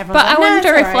everyone's But like, I "No, wonder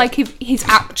it's if alright." like if his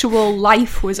actual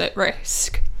life was at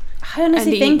risk. I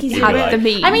honestly and think he he's had good. the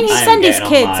means. I mean, he'd I am send his getting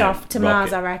on kids my off to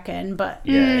Mars, rocket. I reckon, but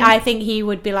Yeah. I think he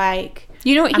would be like,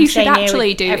 You know what I'm he should staying here actually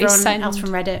with do is everyone send else from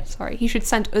Reddit. Sorry, he should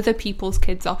send other people's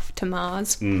kids off to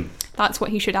Mars. That's what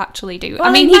he should actually do. Well,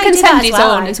 I mean, he he might can do that send as his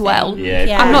well, own I as well. think.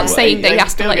 Yeah. I'm not Yeah. saying that he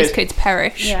has to Bill let his Gates- kids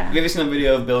perish. Yeah. Have you ever seen a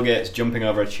video of Bill Gates jumping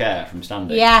over a chair from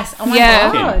standing? Yes. Oh my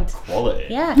Yeah. god. Fucking quality.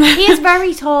 Yeah, he is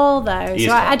very tall though, He is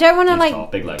so I tall. don't want to He is tall.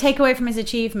 like Big legs. take away from his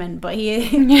achievement, but he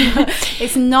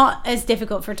it's not as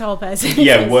difficult for a tall person.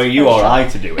 Yeah, as were you for a all short- right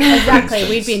to do it? Exactly,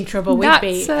 we'd be in trouble. We'd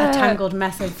be That's, a tangled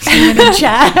mess of human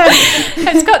chair.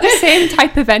 It's got the same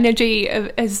type of energy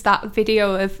as that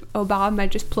video of Obama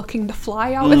just plucking the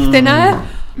fly out of thin air.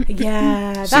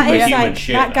 Yeah, that is Superhuman like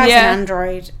shit, that guy's Yeah. an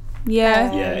android.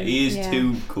 Yeah. Yeah, he is Yeah.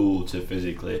 too cool to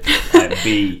physically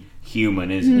be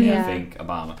human, isn't he? I Yeah. think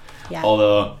Obama. Yeah.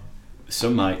 Although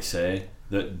some might say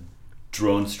that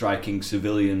drone striking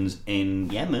civilians in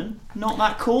Yemen not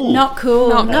that cool. Not cool.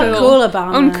 Not Not cool. cool,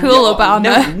 Obama. Uncool Obama.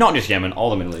 No, not just Yemen, all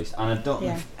the Middle East. And I don't know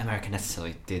Yeah. if America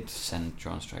necessarily did send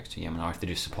drone strikes to Yemen or if they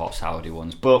just support Saudi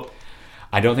ones, but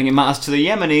I don't think it matters to the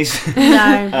Yemenis.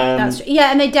 No, that's true.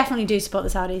 Yeah, and they definitely do support the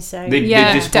Saudis. So They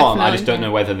Yeah, do support them. I just definitely. don't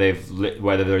know whether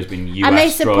whether there's been And they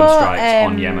US drone support, strikes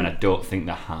on Yemen. I don't think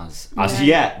there has as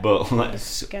yet, but let's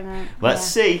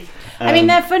see. I mean,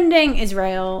 they're funding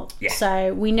Israel, Yeah.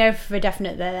 so we know for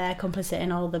definite that they're complicit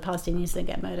in all the Palestinians that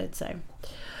get murdered. So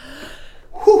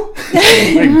cut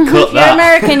you're that.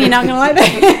 American, you're not going to like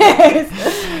this.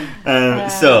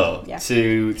 So yeah.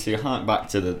 to hark back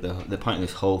to the point of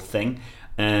this whole thing,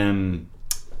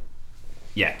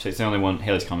 yeah. So it's the only one.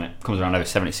 Halley's Comet comes around every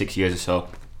 76 years or so.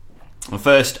 The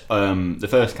first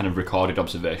kind of recorded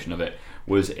observation of it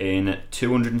was in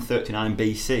 239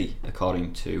 BC,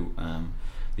 according to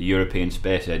the European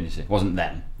Space Agency. It wasn't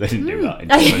them. They didn't do that in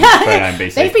 239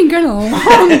 BC. They've been going a long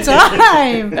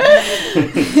time.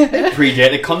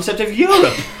 Predate the concept of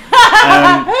Europe.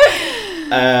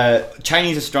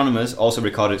 Chinese astronomers also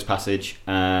recorded its passage,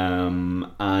 and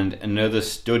another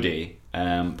study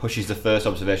pushes the first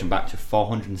observation back to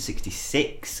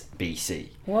 466 BC,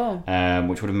 Whoa.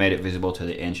 which would have made it visible to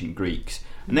the ancient Greeks.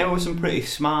 And they were some pretty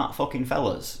smart fucking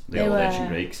fellas, the They old were. ancient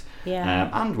Greeks, Yeah.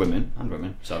 and women.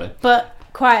 Sorry. But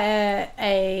quite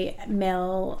a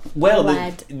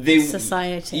male-led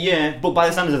society. Yeah, but by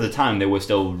the standards of the time, they were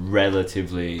still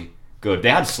relatively good. They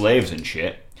had slaves and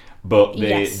shit, but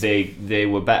they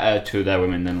were better to their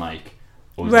women than like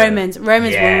Romans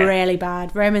Yeah. were really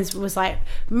bad. Romans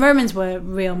were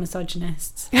real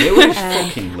misogynists. They were just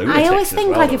fucking lunatics. I always as think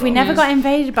well, like the if we never Romans. got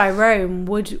invaded by Rome,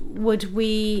 would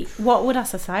we? What would our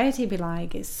society be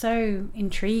like? It's so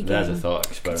intriguing. There's a thought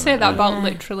experiment. Say that about Yeah.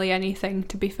 literally anything,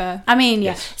 to be fair. I mean,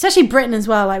 yeah, Yes. especially Britain as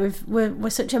well. Like we're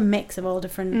such a mix of all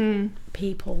different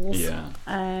peoples.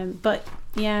 Yeah. But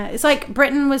yeah, it's like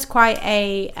Britain was quite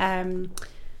a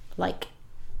like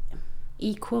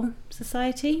equal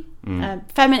society. I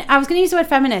was going to use the word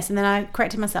feminist, and then I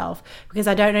corrected myself because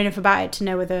I don't know enough about it to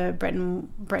know whether Britain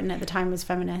at the time was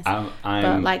feminist.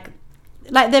 But like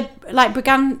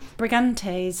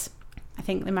Brigantes, I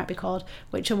think they might be called,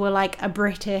 which were like a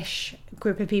British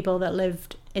group of people that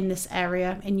lived in this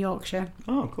area in Yorkshire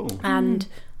Oh, cool. and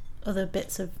other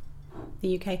bits of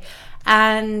the UK,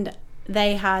 and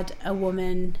they had a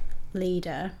woman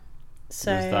leader.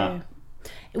 So Was that?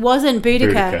 it wasn't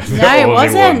Boudica. Boudica. No, it Only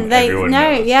wasn't. one They everyone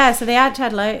no, knows. yeah. So they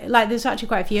actually had there's actually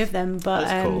quite a few of them, but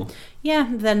That's cool. yeah.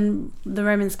 Then the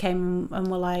Romans came and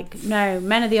were like, no,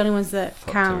 men are the only ones that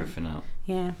Fucked count. everything out.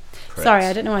 Yeah. Pricks. Sorry,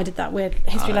 I don't know why I did that weird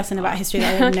history lesson about history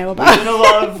that I didn't know We've about. done a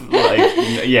lot of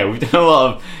we've done a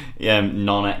lot of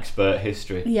non-expert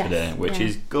history Yes, today, which yeah.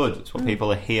 is good. It's what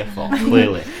people are here for,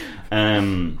 clearly.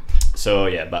 So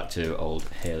yeah, back to old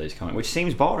Halley's Comet, which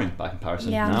seems boring by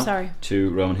comparison Yeah, I'm now sorry. to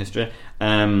Roman history.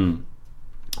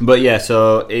 But yeah,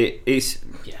 so it's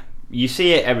you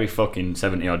see it every fucking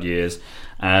 70 odd years,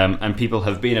 and people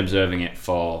have been observing it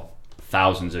for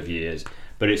thousands of years.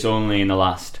 but it's only in the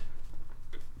last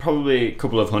probably a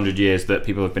couple of 100 years that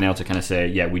people have been able to kind of say,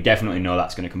 yeah, we definitely know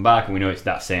that's going to come back, and we know it's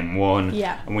that same one,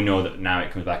 and we know that now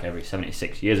it comes back every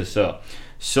 76 years or so.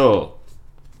 So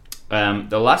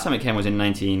the last time it came was in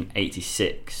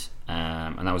 1986,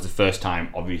 and that was the first time,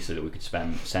 obviously, that we could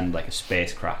send like a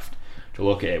spacecraft to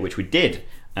look at it, which we did.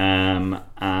 And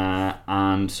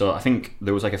so I think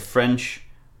there was like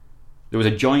there was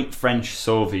a joint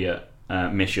French-Soviet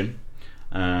mission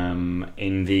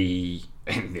in the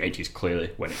 80s,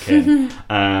 clearly, when it came,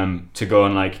 to go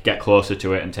and like get closer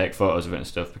to it and take photos of it and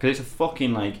stuff, because it's a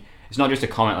fucking like, it's not just a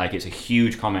comet, like it's a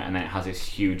huge comet, and then it has this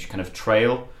huge kind of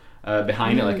trail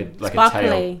behind it, like sparkly, a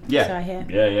tail. Yeah, so I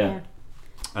hear.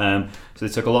 So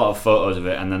they took a lot of photos of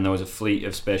it, and then there was a fleet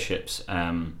of spaceships.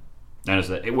 That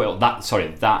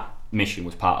mission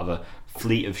was part of a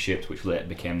fleet of ships which later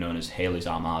became known as Halley's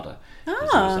Armada. It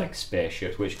was like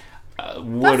spaceships, which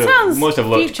must have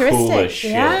looked cool as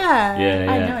shit. Yeah.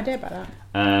 I had no idea about that.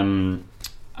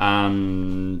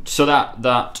 And so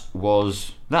that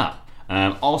was that.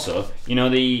 Also, you know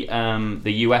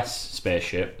the US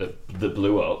spaceship that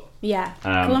blew up. Yeah.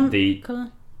 I think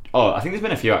there's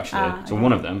been a few actually. So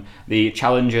one of them, the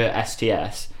Challenger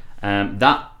STS,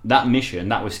 that mission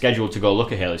that was scheduled to go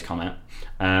look at Halley's Comet,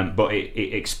 but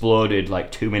it exploded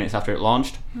like 2 minutes after it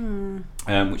launched, and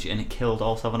it killed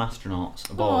all 7 astronauts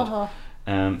aboard.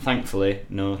 Thankfully,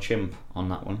 no chimp on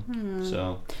that one.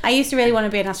 So I used to really want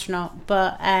to be an astronaut,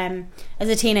 but as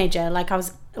a teenager,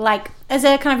 as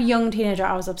a kind of young teenager,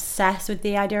 I was obsessed with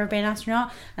the idea of being an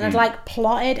astronaut, and I'd like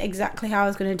plotted exactly how I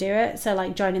was going to do it. So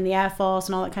like joining the Air Force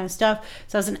and all that kind of stuff.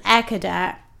 So I was an air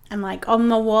cadet, and like on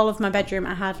the wall of my bedroom,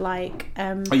 I had like.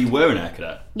 Oh, you were an air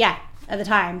cadet? Yeah, at the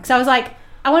time, because I was like,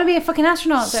 I want to be a fucking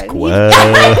astronaut. So Square.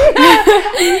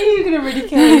 I knew you were gonna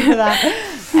ridicule me for that.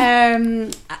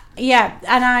 Yeah,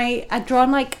 and I'd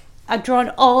drawn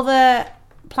all the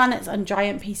planets on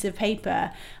giant piece of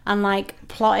paper, and like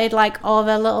plotted like all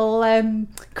the little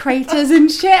craters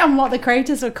and shit, and what the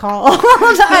craters were called.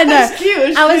 I know. That's cute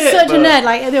as I was shit, such but... a nerd.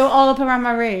 Like they were all up around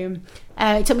my room.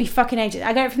 It took me fucking ages.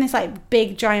 I got it from this like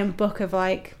big giant book of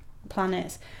like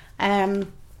planets.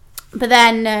 But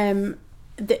then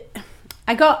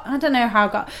I don't know how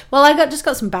I got. Well, I got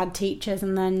some bad teachers,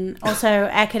 and then also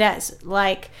air cadets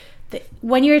like.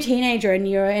 When you're a teenager and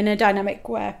you're in a dynamic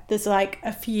where there's like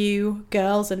a few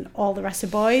girls and all the rest are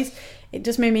boys, it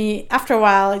just made me, after a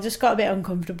while, it just got a bit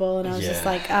uncomfortable, and I was just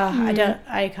like, I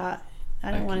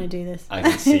don't want to do this. I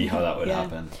can see how that would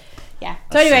happen. Yeah.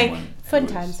 So anyway, fun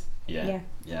times. Yeah,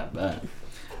 but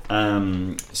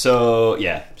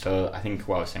so I think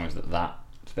what I was saying was that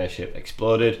spaceship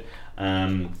exploded,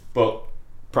 but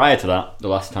prior to that, the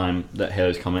last time that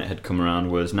Halley's Comet had come around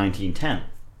was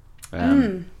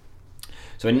 1910.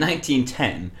 So in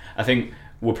 1910, I think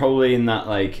we're probably in that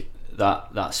like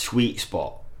that sweet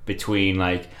spot between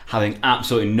like having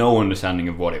absolutely no understanding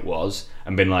of what it was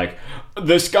and being like,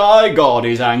 the sky god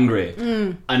is angry,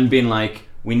 and being like,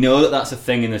 we know that that's a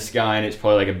thing in the sky and it's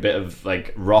probably like a bit of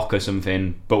like rock or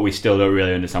something, but we still don't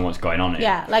really understand what's going on here.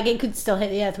 Yeah, like it could still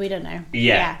hit the earth, we don't know.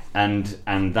 Yeah. And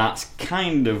that's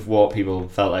kind of what people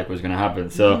felt like was going to happen.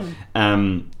 So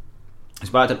it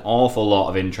sparked an awful lot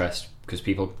of interest, because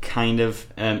people kind of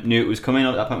knew it was coming.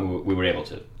 At that point, we were able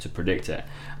to predict it.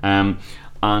 And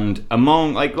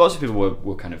among, like, lots of people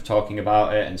were kind of talking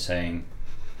about it and saying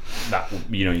that,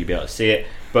 you know, you'd be able to see it.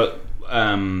 But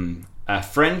a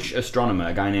French astronomer,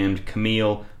 a guy named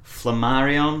Camille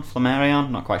Flammarion,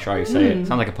 not quite sure how you say it.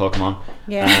 Sounds like a Pokemon.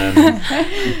 Yeah.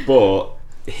 But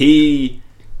he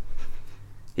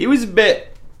was a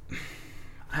bit,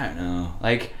 I don't know,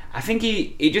 like, I think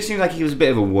he just seems like he was a bit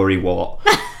of a worrywart.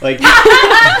 Like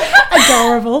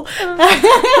adorable.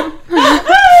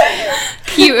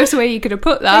 Cutest way you could have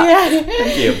put that. Yeah.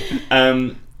 Thank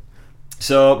you.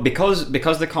 So because the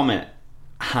comet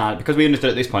because we understood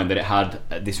at this point that it had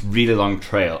this really long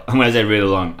trail, and when I say really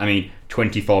long, I mean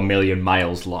 24 million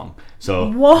miles long. So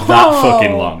that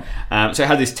fucking long. So it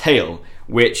had this tail,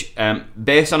 which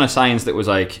based on a science that was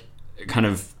like kind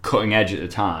of cutting edge at the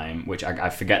time, which I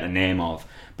forget the name of,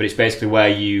 but it's basically where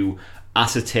you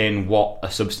ascertain what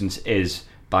a substance is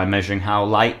by measuring how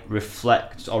light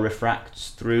reflects or refracts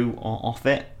through or off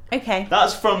it. Okay.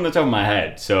 That's from the top of my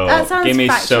head, so factual. give me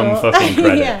some fucking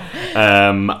credit.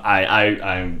 Yeah.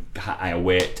 I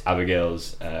await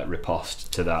Abigail's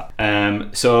riposte to that.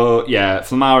 So yeah,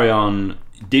 Flammarion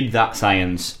did that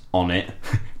science on it,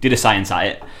 did a science at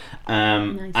it,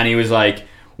 nice. And he was like,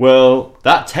 well,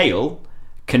 that tail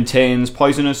contains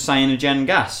poisonous cyanogen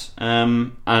gas,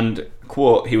 and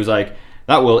quote, he was like,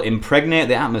 that will impregnate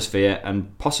the atmosphere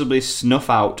and possibly snuff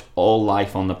out all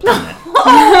life on the planet.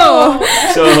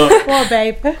 So, Poor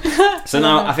babe. so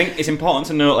now I think it's important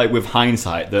to note, like with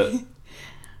hindsight, that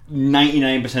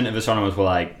 99% of astronomers were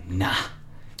like, nah,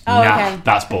 okay.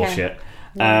 that's bullshit.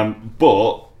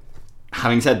 But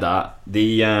having said that,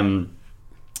 the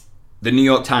New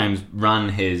York Times ran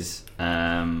his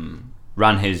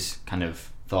kind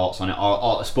of thoughts on it,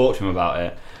 or spoke to him about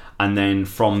it, and then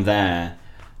from there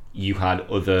you had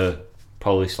other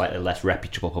probably slightly less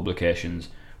reputable publications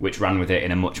which ran with it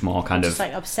in a much more kind just of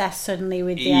like obsessed suddenly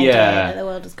with the idea that the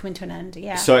world is coming to an end.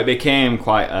 Yeah. So it became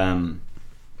quite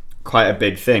a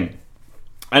big thing,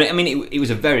 and I mean it was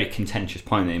a very contentious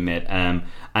point that he made.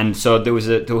 And so there was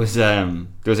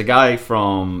a guy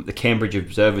from the Cambridge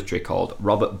Observatory called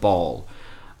Robert Ball,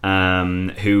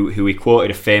 who he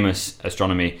quoted a famous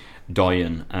astronomy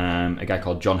doyen, a guy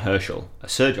called John Herschel,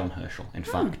 Sir John Herschel, in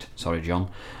fact. Sorry, John.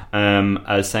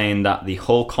 As saying that the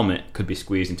whole comet could be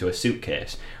squeezed into a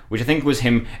suitcase, which I think was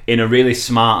him in a really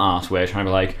smart ass way, trying to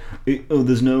be like,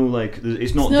 there's no, like,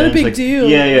 it's not a big deal.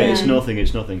 Yeah, it's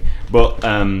nothing. But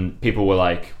people were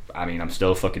like, I mean, I'm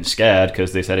still fucking scared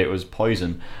because they said it was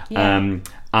poison. Yeah.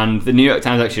 And the New York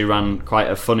Times actually ran quite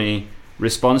a funny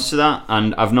response to that,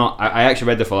 and I actually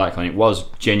read the full article, and it was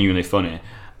genuinely funny.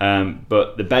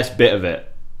 But the best bit of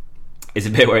it is a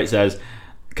bit where it says,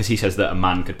 because he says that a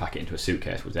man could pack it into a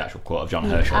suitcase, was the actual quote of John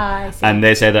Herschel. And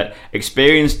they say that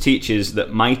experience teaches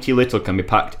that mighty little can be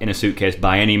packed in a suitcase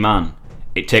by any man.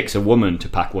 It takes a woman to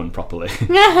pack one properly.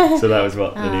 So that was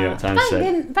what the New York Times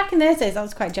said. Back in those days, that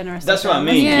was quite generous. That's what I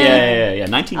mean. Yeah.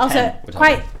 1910. Also,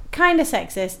 quite kind of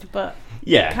sexist, but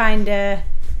kind of.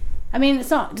 I mean, it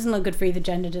doesn't look good for either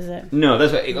gender, does it? No,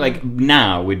 that's what, like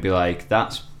now we'd be like,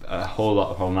 that's a whole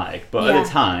lot problematic. But at the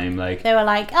time, like they were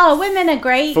like, oh, women are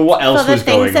great for what else for the was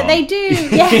going things that on. they do.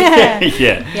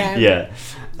 Yeah.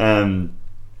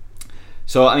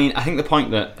 So I mean, I think the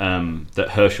point that that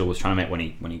Herschel was trying to make when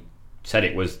he said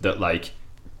it was that like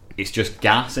it's just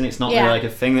gas and it's not really like a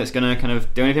thing that's going to kind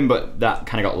of do anything. But that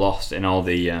kind of got lost in all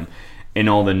the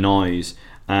noise.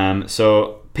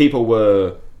 So people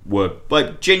were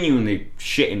like genuinely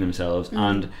shitting themselves,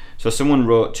 and so someone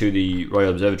wrote to the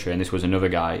Royal Observatory, and this was another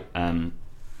guy, and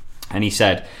he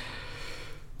said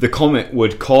the comet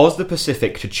would cause the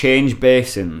Pacific to change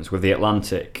basins with the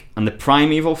Atlantic, and the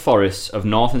primeval forests of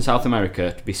North and South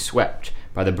America to be swept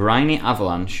by the briny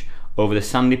avalanche over the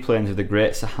sandy plains of the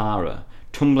Great Sahara,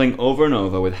 tumbling over and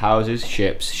over with houses,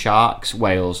 ships, sharks,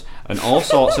 whales, and all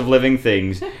sorts of living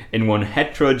things in one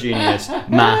heterogeneous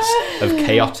mass of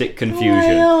chaotic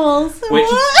confusion. Whales.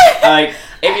 Which, like,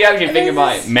 if you actually think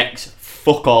about it, makes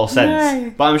fuck all sense. No.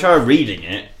 But I'm sure reading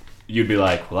it, you'd be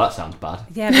like, well, that sounds bad.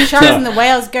 Yeah, the sharks and the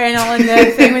whales going all in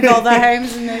the thing with all their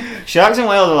homes and the... Sharks and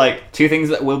whales are like two things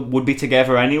that would be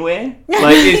together anyway.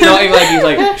 Like, it's not even like he's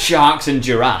like sharks and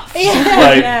giraffes.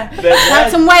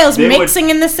 Sharks and whales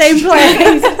mixing in the same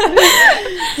place.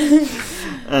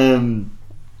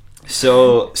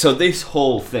 So this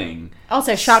whole thing.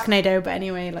 Also Sharknado, but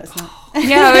anyway, let's not.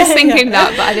 Yeah, I was thinking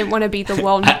that, but I didn't want to be the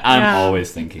one. I'm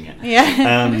always thinking it.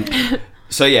 Yeah.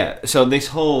 So this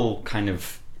whole kind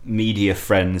of media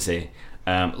frenzy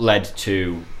led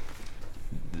to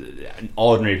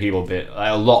ordinary people,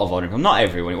 a lot of ordinary people, not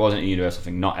everyone, it wasn't a universal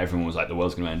thing, not everyone was like the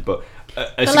world's going to end, but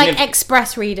like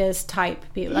express readers type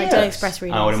people, like daily express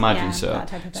readers, I would imagine so. That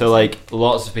type of so like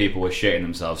lots of people were shitting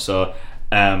themselves. So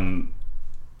one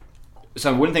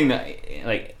thing that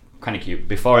like kind of cute,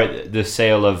 before the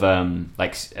sale of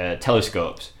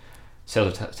telescopes,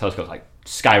 sales of telescopes like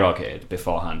skyrocketed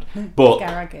beforehand, but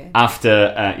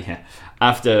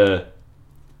after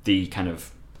the kind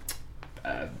of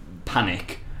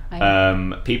panic,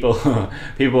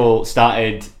 people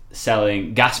started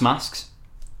selling gas masks.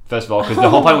 First of all, because the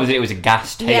whole point was that it was a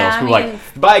gas tail. Yeah, so people were like,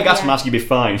 buy a gas mask, you'll be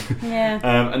fine.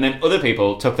 Yeah. And then other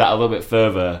people took that a little bit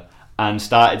further and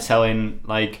started selling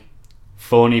like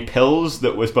phony pills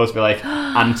that were supposed to be like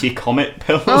anti-comet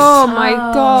pills. Oh my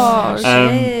gosh.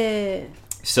 Shit.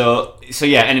 So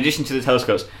yeah, in addition to the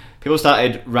telescopes, people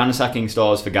started ransacking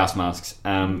stores for gas masks.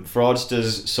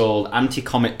 Fraudsters sold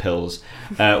anti-comet pills.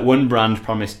 One brand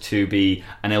promised to be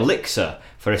an elixir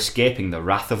for escaping the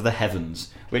wrath of the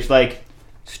heavens, which, like,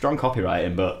 strong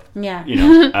copywriting, but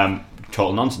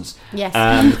total nonsense. Yes.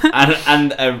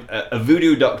 And a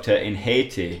voodoo doctor in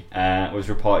Haiti was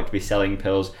reported to be selling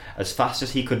pills as fast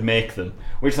as he could make them,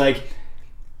 which, like,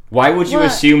 why would you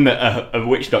assume that a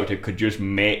witch doctor could just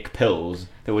make pills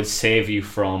that would save you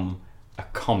from a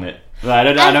comet. I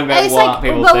don't get it's what like,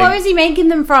 people but think. what was he making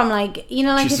them from? Like, you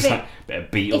know, like Just if it, like a bit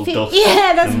of beetle if it, dust.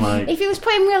 yeah, that's and like, if he was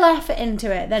putting real effort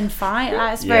into it, then fine.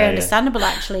 That's very Yeah, yeah. understandable,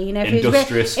 actually. You know, if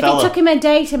Industrious it fella. took him a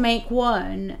day to make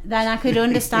one, then I could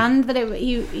understand that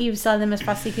he was selling them as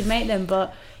fast as he could make them.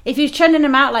 But if he was churning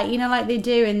them out, like, you know, like they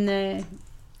do in the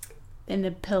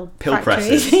pill factories.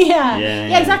 presses.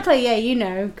 yeah, exactly. Yeah, you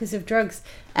know, because of drugs.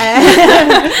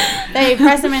 They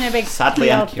press them in a big Sadly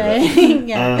peel accurate. thing.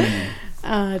 Yeah.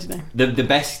 I don't know. The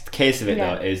best case of it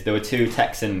though is there were two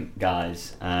Texan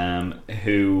guys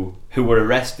who were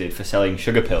arrested for selling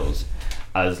sugar pills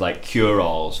as like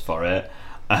cure-alls for it.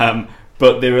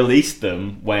 But they released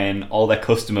them when all their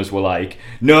customers were like,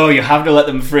 "No, you have to let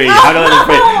them free. You have to let them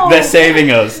free. They're saving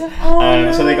us."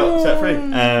 So they got set free.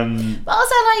 But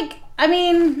also, like, I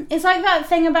mean, it's like that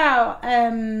thing about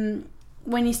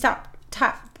when you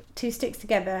tap two sticks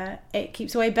together, it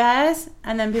keeps away bears,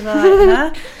 and then people are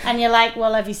like, "Huh?" And you're like,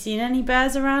 "Well, have you seen any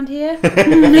bears around here?" I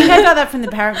think I got that from the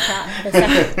Parent Trap, the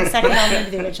second album,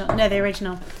 maybe the original. No, the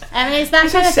original. I mean, it's that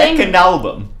kind of thing. Second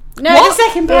album. No, What? the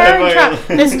second Parent Trap.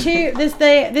 Wait. There's two. There's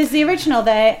the original.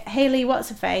 The Hayley what's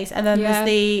her face, and then there's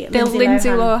the Lindsay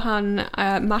Lohan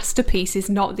masterpiece is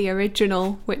not the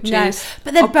original, which is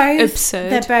but they're both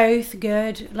absurd. They're both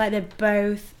good. Like they're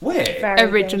both. Wait. very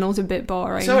Original's a bit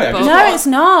boring. Sorry, I but just good. No, it's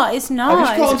not. It's not. I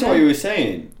just got It's onto good. what you were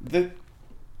saying.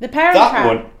 The Parent That Trap.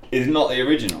 one is not the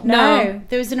original. No,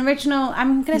 there was an original.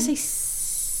 I'm gonna say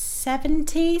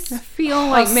 70s. I feel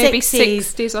like maybe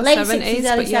 60s or late 70s,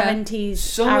 60s, early but yeah. 70s.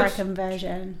 So I much- reckon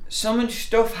version. So much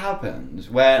stuff happens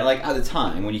where, like, at the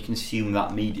time when you consume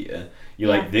that media, you're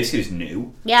like, "This is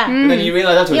new." Yeah. But then you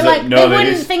realise afterwards You're that like, no, they they're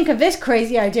wouldn't just think of this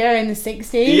crazy idea in the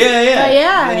 60s. yeah. But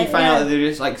yeah. And then you find yeah. out that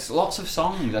there's like lots of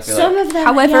songs. I feel Some like of them.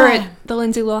 However, yeah. the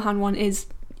Lindsay Lohan one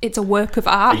it's a work of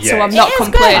art, so Yeah, I'm not It is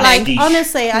complaining. good. Like, Pastiche.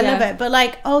 honestly, I Yeah. love it. But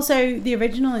like, also the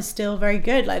original is still very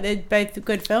good. Like, they're both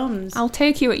good films. I'll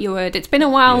take you at your word. It's been a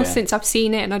while Yeah. since I've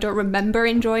seen it, and I don't remember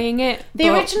enjoying it. The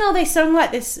but original, they sung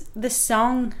like this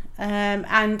song,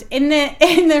 and in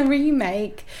the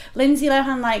remake, Lindsay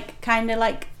Lohan like kind of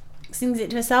like sings it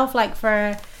to herself, like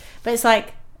but it's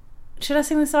like, should I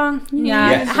sing the song? Yeah.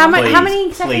 Yes, How please,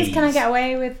 many seconds please. can I get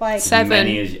away with? Like, Seven.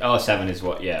 Many is, 7 is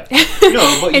what? Yeah.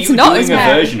 No, but It's you not doing as a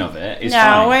bad. version of it is no,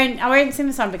 fine. I won't sing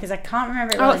the song because I can't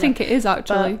remember it. I don't think it is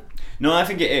actually. No, I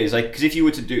think it is like because if you were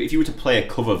to play a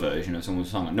cover version of someone's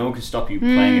song, no one can stop you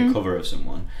playing a cover of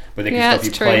someone, but they can Yeah, stop you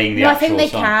it's true. playing the No, I actual think they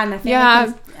song. can. I think Yeah.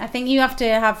 they can, I think you have to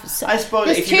have. I suppose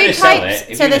there's if you're gonna sell it, if so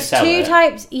you're gonna there's sell two it-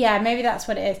 types. Yeah, maybe that's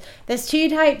what it is. There's two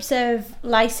types of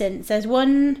license. There's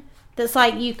one that's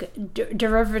like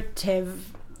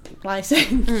derivative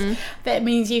license that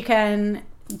means you can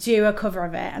do a cover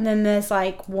of it, and then there's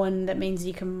like one that means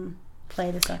you can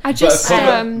play the song. I just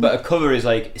But a cover is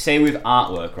like, say with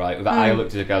artwork, right? I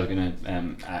looked at it, I was gonna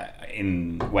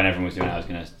when everyone was doing it, I was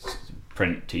gonna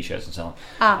print T-shirts and so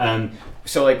on.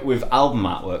 So like with album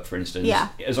artwork, for instance, Yeah.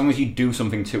 as long as you do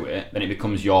something to it, then it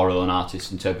becomes your own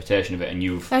artist's interpretation of it, and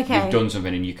you've done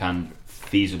something, and you can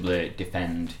feasibly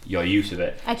defend your use of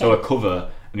it. Okay. So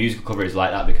a musical cover is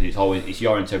like that because it's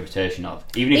your interpretation of.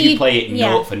 Even if you play it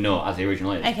note for note as the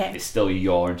original is, it's still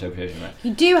your interpretation of it.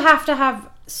 You do have to have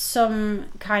some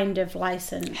kind of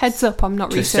license. Heads up, I'm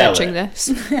not To sell researching it. this.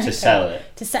 To sell it.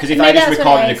 To Because if maybe I just that's what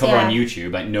recorded it a is, cover on yeah.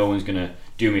 YouTube, like no one's gonna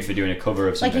do me for doing a cover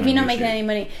of something. Like if you're on not making YouTube. any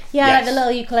money, like Yes. the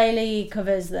little ukulele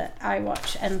covers that I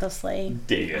watch endlessly.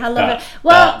 Do you? I love it.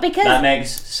 Well, that, because that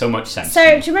makes so much sense. So, to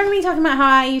do me. you remember me talking about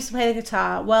how I used to play the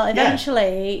guitar? Well,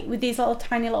 eventually, with these little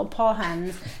tiny little paw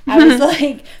hands, I was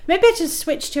like, maybe I just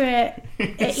switch to a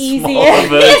easier,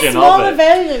 version of smaller it.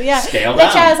 version. Yeah, Scale which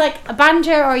down. I was like a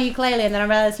banjo or a ukulele, and then I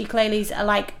realized ukuleles are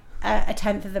like a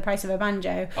tenth of the price of a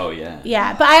banjo. Oh yeah.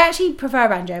 Yeah, but I actually prefer a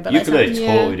banjo. But Ukulele, let's not-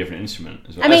 totally different instrument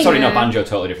as well. I mean- Sorry, not banjo,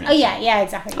 totally different. Oh instrument. yeah,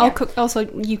 exactly. Yeah. Also,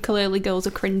 ukulele girls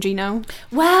are cringy now.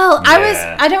 Well,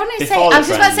 Yeah. I don't want to say, Before I the was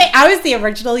just about to trend. say, I was the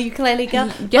original ukulele girl.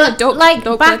 Yeah, But, don't like,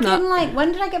 claim back that. in, like,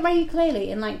 when did I get my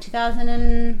ukulele? In, like,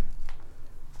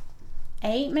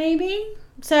 2008, maybe?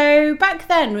 So, back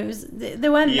then, it was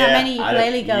there weren't that many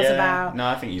ukulele girls about. No,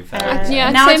 I think you've Yeah,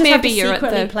 I'd now say I just have maybe to you're at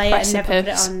secretly the play it and never put it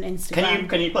precipice. on Instagram.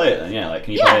 Can you play it then? Yeah, like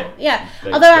can you play Yeah, it? yeah.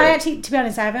 Like, Although I great. actually, to be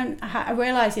honest, I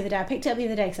realised the other day, I picked it up the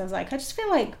other day because I was like, I just feel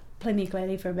like playing the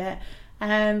ukulele for a bit.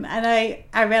 And I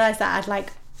realised that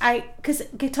because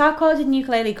guitar chords and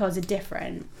ukulele chords are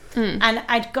different. and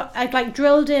I'd like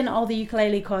drilled in all the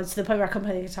ukulele chords to the point where I couldn't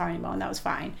play the guitar anymore, and that was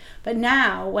fine. But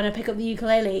now when I pick up the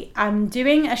ukulele, I'm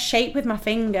doing a shape with my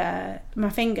fingers,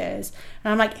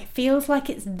 and I'm like, it feels like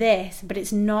it's this, but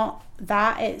it's not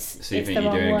that. So you it's think the you're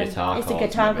wrong doing one. guitar It's the chords,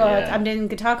 guitar maybe, chords. yeah. I'm doing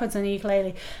guitar chords on the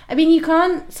ukulele. I mean, you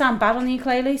can't sound bad on the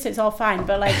ukulele, so it's all fine.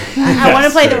 But like, I want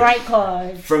to play the right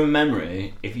chords. From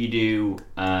memory, if you do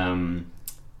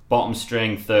bottom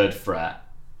string 3rd fret,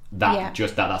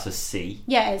 that's a C.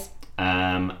 Yeah, it is.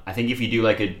 I think if you do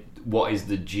like what is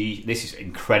the G? This is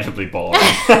incredibly boring.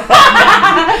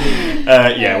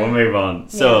 We'll move on.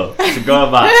 So go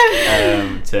back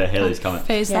to Hayley's comment.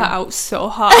 Phase that out so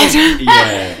hard.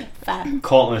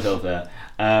 Caught myself there.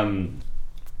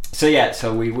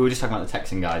 So we were just talking about the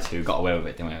Texan guys who got away with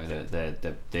it,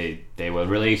 didn't we? They were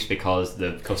released because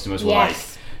the customers were like,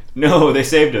 no, they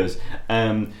saved us.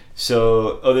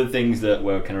 So other things that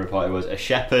were kind of reported was a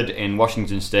shepherd in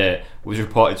Washington State was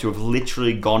reported to have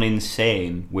literally gone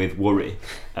insane with worry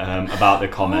about the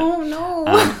comet. Oh no!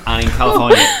 And in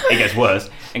California, it gets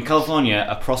worse. In California,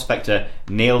 a prospector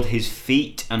nailed his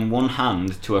feet and one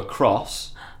hand to a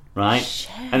cross, right?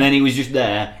 Shit. And then he was just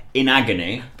there in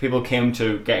agony. People came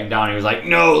to get him down. He was like,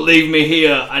 "No, leave me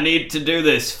here. I need to do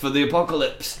this for the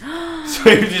apocalypse." So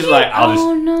he was just like,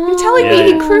 no. You're telling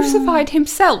me he crucified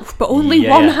himself, but only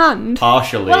one hand?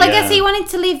 Partially. Well, I guess he wanted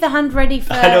to leave the hand ready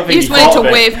for. I don't think he just wanted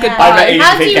to wave goodbye. I bet he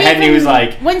just picked the head and he was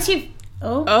like, once you've.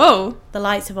 Oh. The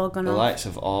lights have all gone off. The lights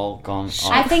have all gone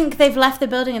off. I think they've left the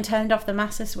building and turned off the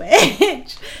master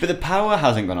switch. But the power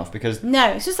hasn't gone off because...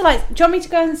 No, it's just the lights. Do you want me to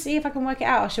go and see if I can work it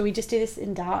out, or shall we just do this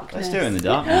in darkness? Let's do it in the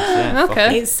darkness, yeah.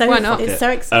 Okay. It's so, why not? It's so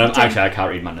exciting. Actually, I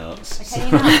can't read my notes. Okay,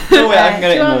 No, wait, I can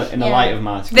get it in the light of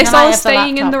my screen. This all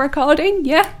staying in the recording?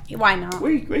 Yeah. Why not?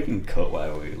 We can cut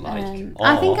whatever we like.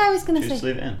 I think I was going to just say...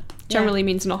 leave it in. Generally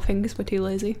means nothing because we're too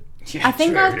lazy. Yeah, I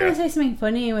think true, I was going to say something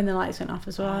funny when the lights went off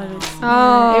as well. It was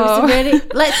Oh. a really...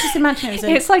 Let's just imagine it was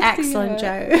an It's like excellent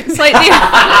joke. It's like the...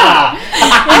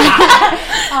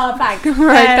 Oh, thanks.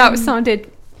 Right, that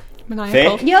sounded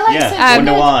maniacal. Fake? You're like Yeah, such I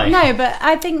wonder why. No, but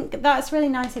I think that's really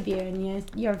nice of you, and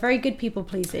you're a very good people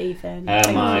pleaser, Ethan.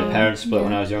 Thank My you. parents split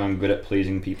when I was young. I'm good at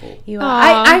pleasing people. You Aw.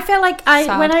 are. I feel like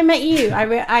Sad. when I met you,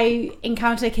 I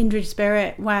encountered a kindred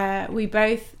spirit where we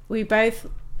both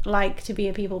like to be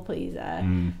a people pleaser.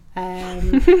 To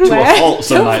a fault,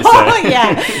 some might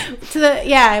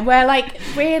say. Where like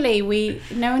really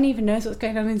no one even knows what's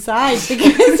going on inside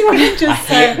because we're just I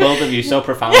hate both of you so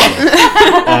profoundly.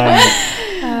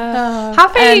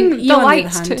 Having the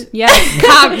lights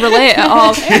can't relate at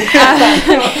all.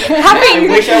 I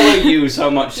wish I were you so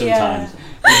much sometimes.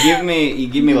 You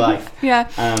give me life. Yeah.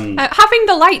 Having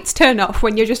the lights turn off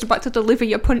when you're just about to deliver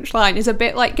your punchline is a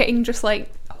bit like getting just like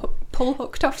pull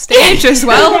hooked off stage as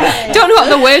well. Don't know what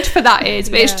the word for that is,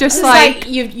 but it's just like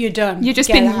you're done. You're just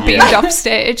being beamed off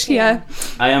stage. Yeah.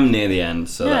 I am near the end,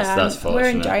 so that's fortunate. We're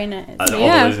enjoying it. All the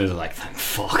listeners are like, thank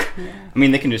fuck. Yeah. I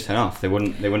mean, they can just turn off. They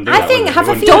wouldn't do that. I think have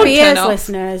a few beers,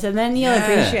 listeners, and then you'll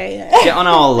appreciate it. Get on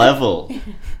our level.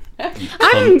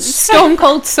 I'm stone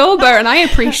cold sober, and I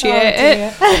appreciate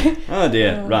it. Oh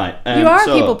dear. Right. You are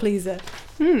a people pleaser.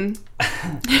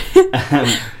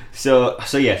 So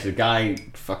the guy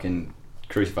fucking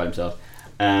crucified himself.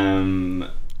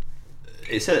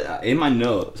 It said in my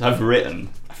notes, I've written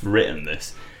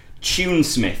this.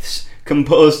 Tunesmiths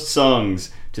composed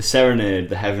songs to serenade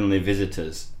the heavenly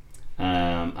visitors,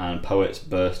 and poets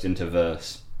burst into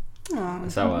verse.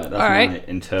 That's my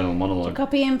internal monologue. Did you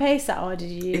copy and paste that, or did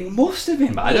you? It must have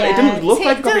been, but it doesn't look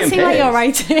like copy and paste. It doesn't seem like you're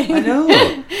writing. I know,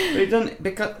 but it doesn't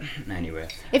because anyway.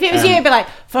 If it was you, it'd be like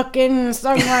fucking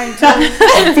songwriting.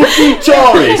 Fucking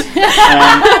Tories.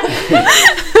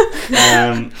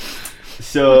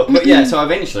 So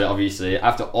eventually, obviously,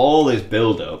 after all this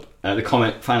build-up, the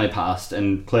comet finally passed,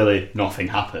 and clearly nothing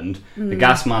happened. The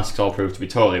gas masks all proved to be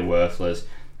totally worthless.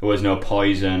 There was no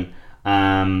poison.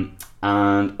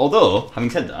 And although, having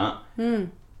said that,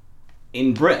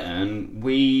 in Britain,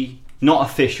 we, not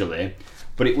officially,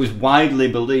 but it was widely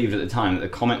believed at the time that the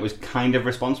comet was kind of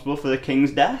responsible for the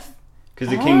king's death, because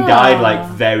the king died like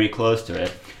very close to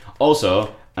it.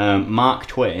 Also, Mark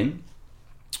Twain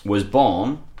was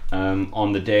born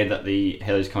on the day that the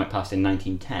Halley's Comet passed in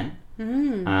 1910,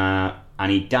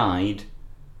 and he died.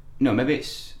 No, maybe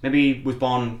he was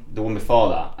born the one before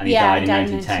that, and he died in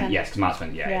 1910. Yes, because Mark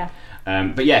Twain.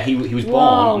 But he was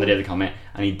born on the day of the comet,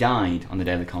 and he died on the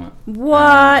day of the comet.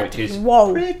 What? Which is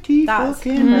pretty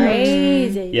fucking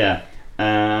crazy. Yeah.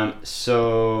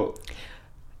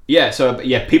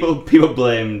 People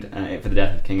blamed it for the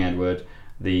death of King Edward.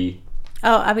 The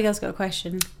Oh, Abigail's got a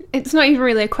question. It's not even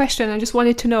really a question. I just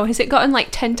wanted to know, has it gotten like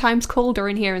 10 times colder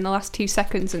in here in the last 2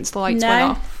 seconds since the lights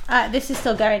went off? This is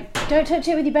still going. Don't touch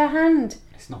it with your bare hand.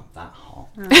 It's not that hot.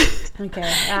 Oh, okay.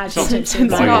 It's not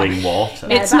boiling water.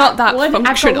 It's not that functional.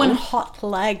 I've got one hot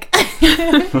leg.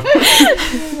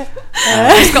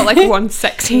 It's got like one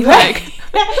sexy leg.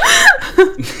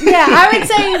 Yeah, I would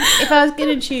say if I was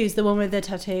going to choose, the one with the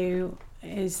tattoo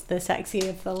is the sexy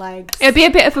of the legs. It'd be a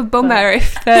bit of a bummer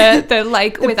if the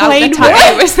leg without the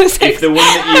tattoo was the sexy. If the one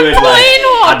that you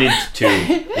had added to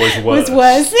was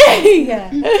worse. Yeah.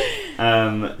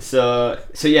 So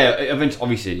yeah, eventually,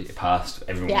 obviously it passed.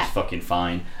 Everyone was fucking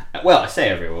fine. Well, I say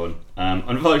everyone.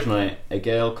 Unfortunately, a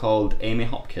girl called Amy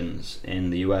Hopkins in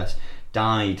the US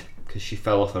died because she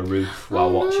fell off a roof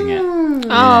while watching it.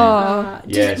 Oh.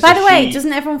 Yeah. By the way,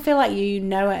 doesn't everyone feel like you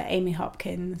know Amy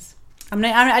Hopkins?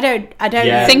 I don't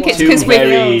think it's because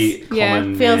we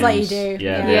feels like you do.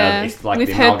 Yeah. It's like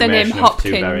we've heard the name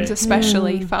Hopkins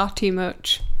especially far too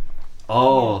much.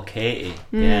 Oh, Katie.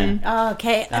 Yeah. Oh,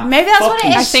 Katie. Maybe that's what it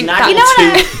is. I think that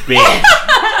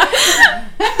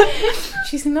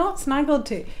she's not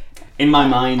Snaggletooth. In my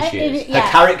mind, she is. Her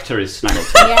character is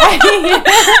Snaggletooth.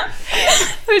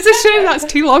 It's a shame that's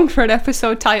too long for an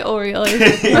episode title, really.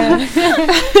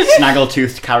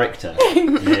 Snaggletooth character.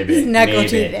 Maybe.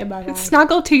 Snaggletooth in my mind.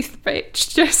 Snaggletooth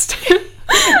bitch, just.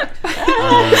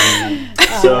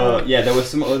 So, yeah, there were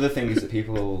some other things that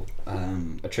people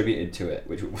attributed to it,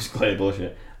 which was clear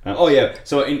bullshit.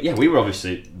 We were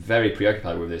obviously very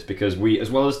preoccupied with this because we, as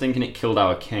well as thinking it killed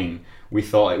our king, we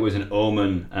thought it was an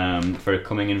omen for a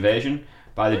coming invasion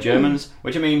by the Germans,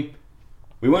 which, I mean,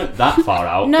 we weren't that far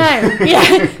out. No,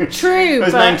 yeah, true. It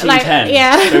was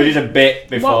 1910, so we did a bit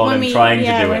before them trying to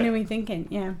do it. When are we thinking?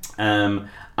 Yeah.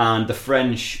 And the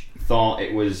French thought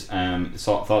it was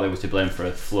thought it was to blame for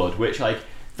a flood, which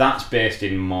that's based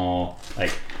in more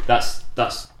that's.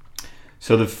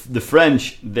 So the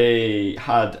French, they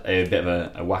had a bit of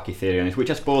a wacky theory on this, which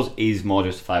I suppose is more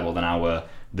justifiable than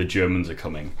the Germans are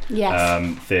coming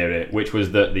theory, which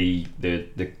was that the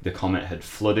comet had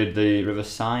flooded the river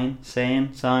Seine.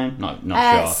 Not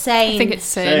sure. Seine. I think it's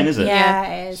Seine. Seine, is it? Yeah,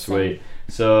 it is. Sweet.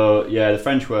 So yeah, the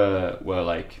French were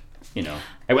like, I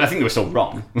think they were still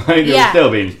wrong. They were still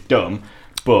being dumb,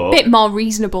 but a bit more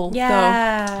reasonable.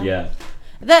 Yeah. Though. Yeah.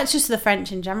 That's just the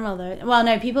French in general, though. Well,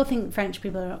 no, people think French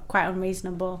people are quite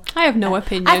unreasonable. I have no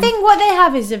opinion. I think what they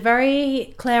have is a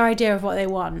very clear idea of what they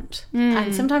want.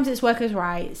 And sometimes it's workers'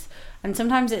 rights, and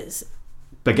sometimes it's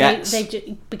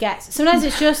baguettes. Baguettes. Sometimes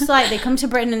it's just like they come to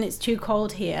Britain and it's too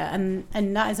cold here, and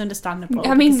that is understandable.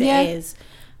 I mean, because it is.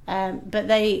 But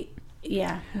they...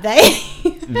 Yeah,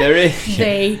 there is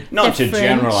not to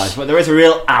generalise, but there is a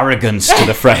real arrogance to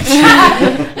the French.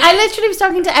 I literally was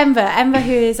talking to Emma,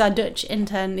 who is our Dutch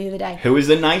intern, the other day. Who is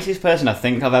the nicest person I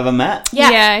think I've ever met.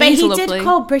 Yeah, but he lovely. did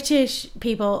call British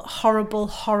people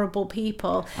horrible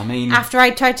people. I mean, after I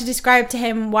tried to describe to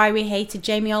him why we hated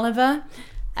Jamie Oliver,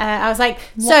 I was like,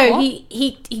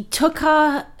 he took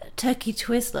our turkey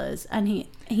Twizzlers and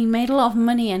he made a lot of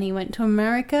money and he went to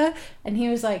America and he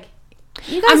was like,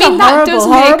 you guys are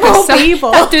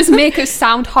that does make us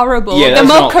sound horrible. Yeah, the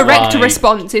more correct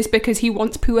response is because he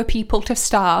wants poor people to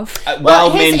starve while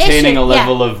maintaining a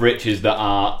level of riches that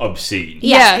are obscene.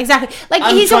 Yeah, exactly. Like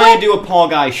I'm trying to do a poor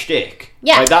guy shtick.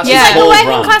 Yeah, that's he's like a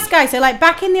working class guy. So like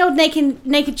back in the old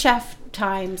naked chef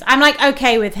times, I'm like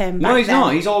okay with him. No, he's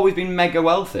not. He's always been mega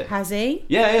wealthy. Has he?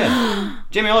 Yeah.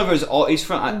 Jamie Oliver's he's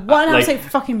from. What an absolute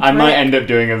fucking prick. I might end up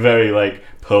doing a very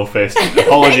pale-faced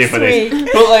apology for this,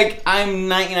 but I'm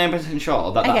 99%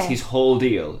 sure that that's his whole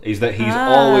deal. Is that he's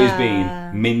always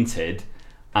been minted,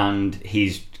 and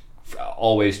he's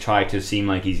always tried to seem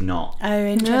like he's not. Oh,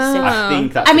 interesting. I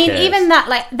think that's. I mean, even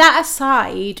that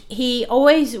aside, he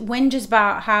always whinges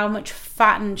about how much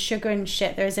fat and sugar and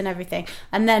shit there is in everything,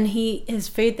 and then his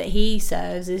food that he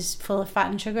serves is full of fat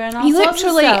and sugar and all sorts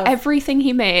of stuff. Everything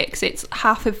he makes, it's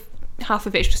half of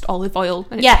it's just olive oil,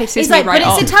 and it pisses me right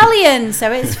off. But it's Italian,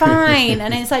 so it's fine.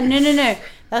 And it's like, no,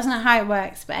 that's not how it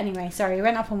works. But anyway, sorry, we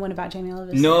went off on one about Jamie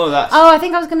Oliver. No, that's... Oh, I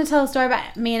think I was going to tell a story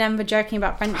about me and Emma joking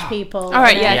about French people. All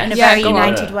right, in a very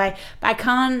united way. But I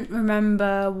can't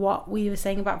remember what we were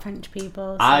saying about French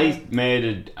people. So.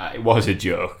 It was a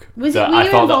joke. Was it?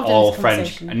 I thought that all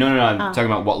French... No, I'm talking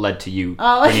about what led to you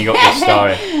bringing up this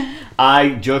story.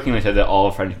 I jokingly said that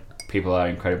all French people are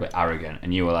incredibly arrogant,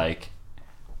 and you were like...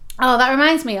 Oh, that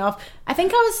reminds me of... I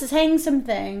think I was saying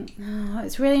something. Oh,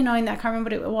 it's really annoying that I can't remember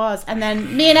what it was. And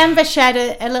then me and Emma shared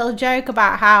a little joke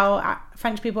about how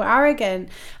French people are arrogant.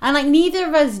 And like neither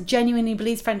of us genuinely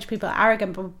believes French people are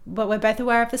arrogant, but we're both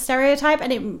aware of the stereotype,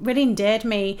 and it really endeared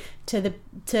me to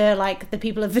like the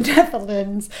people of the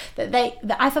Netherlands that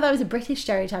I thought that was a British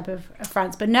stereotype of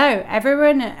France, but no,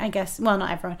 everyone, I guess, well,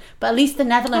 not everyone, but at least the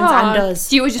Netherlands and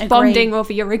us. You were just bonding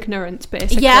over your ignorance,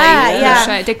 basically. Yeah.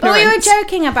 Shared ignorance. But we were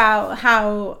joking about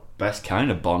how Best kind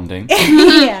of bonding.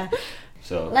 yeah.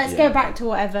 So Let's go back to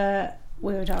whatever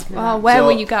we were talking Oh, about. where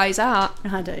were you guys at?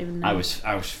 I don't even know. I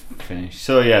was finished.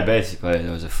 So yeah, basically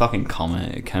there was a fucking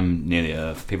comet. It came near the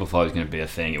Earth. People thought it was going to be a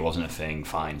thing. It wasn't a thing.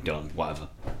 Fine, done, whatever.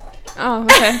 Oh,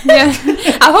 okay.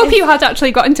 Yeah. I hope you had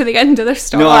actually gotten to the end of the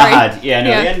story. No, I had. Yeah,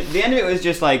 no. The end of it was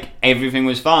just like everything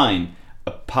was fine,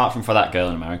 apart from for that girl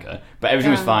in America. But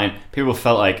everything was fine. People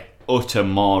felt like utter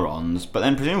morons. But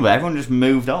then presumably everyone just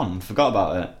moved on, forgot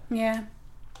about it. Yeah.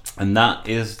 And that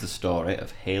is the story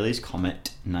of Halley's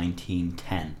Comet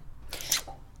 1910.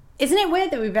 Isn't it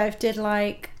weird that we both did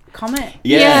like comet?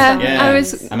 Yeah, yeah. I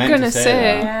was I meant gonna to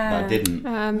say. that, but I didn't.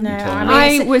 No, You told me.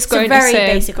 I was going it's a very to say,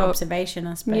 basic but- observation,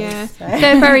 I suppose. Yeah, so.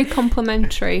 they're very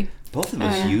complimentary. Both of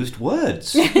us used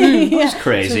words. That's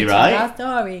crazy, So we tell right? our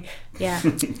story. Yeah.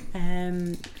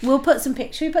 We'll put some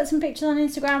pictures. Should we put some pictures on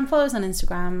Instagram? Follow us on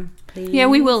Instagram, please. Yeah,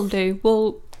 we will do.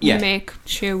 We'll Yeah. make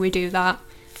sure we do that.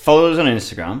 Follow us on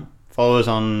Instagram. Follow us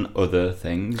on other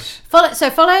things.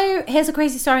 Follow Here's a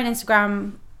Crazy Story on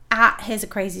Instagram at Here's a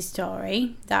Crazy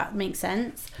Story. That makes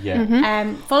sense.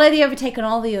 Yeah. Follow The Overtake on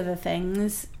all the other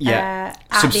things. Yeah.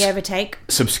 At The Overtake.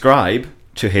 Subscribe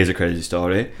to Here's a Crazy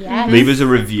Story. Yes. Leave us a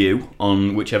review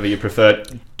on whichever you prefer.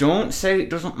 Don't say it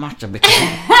doesn't matter because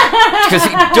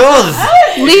it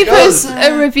does. Leave us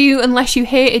a review unless you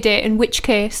hated it, in which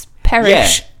case,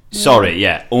 perish. Yeah. Sorry,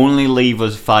 yeah. Only leave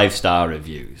us 5-star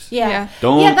reviews. Yeah.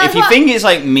 Don't. Yeah, that's if you think it's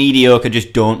like mediocre,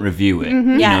 just don't review it.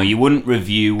 You Yeah. know, you wouldn't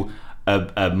review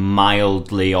a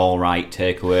mildly alright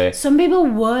takeaway. Some people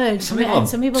would. Some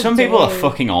people are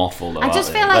fucking awful though. I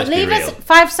just aren't feel they? like Let's be leave us real.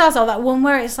 5 stars, or that one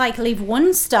where it's like leave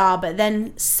 1 star but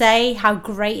then say how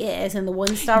great it is in the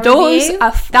 1-star Those review.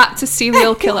 that's a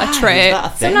serial killer trait. Is that a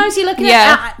thing? Sometimes you look at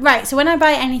Yeah. it right, so when I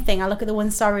buy anything I look at the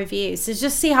 1-star reviews to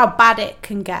just see how bad it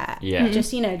can get. Yeah.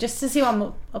 Just just to see what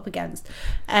I'm up against.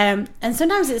 And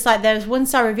sometimes it's like there's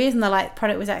 1-star reviews and they're like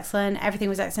product was excellent, everything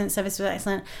was excellent, service was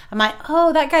excellent. I'm like,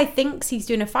 oh, that guy thinks he's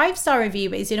doing a 5-star review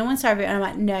but he's doing a 1-star review, and I'm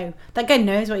like, no, that guy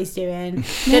knows what he's doing.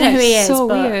 Don't know who he is, so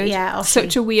but weird. yeah, or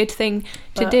Such she. a weird thing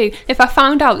to But- do. If I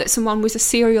found out that someone was a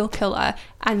serial killer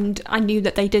and I knew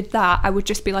that they did that, I would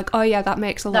just be like, oh yeah, that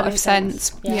makes a lot of makes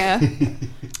sense. sense. Yeah.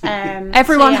 so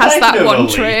Everyone yeah. has that Kind of one a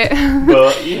trait.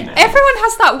 But, you know. Everyone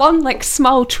has that one like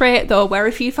small trait though, where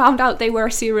if you found out they were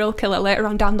a serial killer later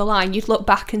on down the line, you'd look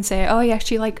back and say, oh yeah,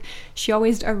 she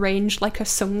always arranged like her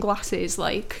sunglasses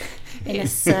like in a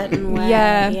certain way.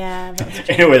 Yeah. That's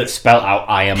In a way that spelled out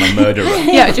I am a murderer.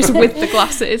 yeah, just with the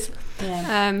glasses.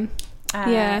 Yeah.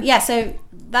 Yeah. So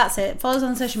that's it. Follow us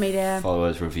on social media.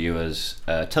 Followers, reviewers,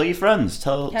 tell your friends.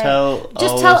 Tell Just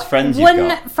all tell those friends you've one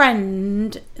got.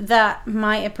 friend that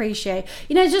might appreciate.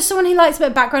 Just someone who likes a bit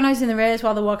of background noise in the ears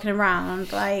while they're walking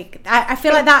around. Like I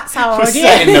feel like that's our For audience.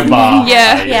 setting the bar.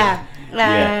 Yeah. Yeah.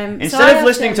 Yeah. So Instead I of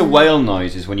listening to often- whale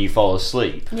noises when you fall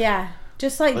asleep, Yeah.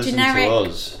 Just like listen generic to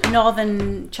us.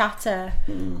 northern chatter.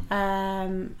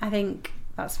 I think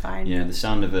that's fine. Yeah, the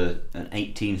sound of an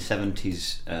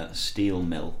 1870s steel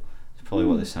mill. It's probably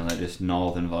what they sound like, just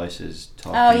northern voices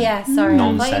talking. Oh yeah, sorry.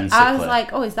 Nonsensically. I was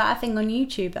like, oh, is that a thing on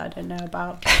YouTube that I don't know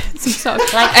about? Some sort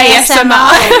of Like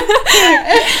ASMR.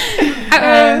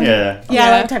 Yeah.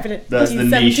 Yeah, like typing it. That's the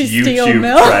 1870s niche steel YouTube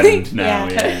mill. trend now,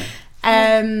 Yeah. yeah.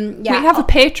 Yeah. We have a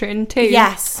Patreon too.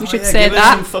 Yes. We should Oh, yeah, say give us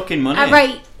that. some fucking money.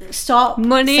 Right, stop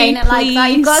Money, saying it like that.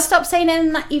 You've please. got to stop saying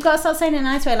it. You've got to stop saying it in a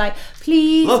nice way. Like,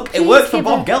 please. Look, it please worked for give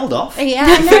Bob a- Geldof. Yeah,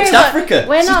 I know, Fixed but Africa.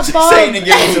 we're not Just Bob. saying to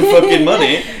give him some fucking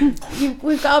money.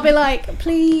 We've got to be like,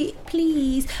 please.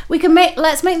 We can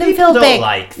let's make them People feel don't big.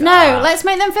 like that. No, let's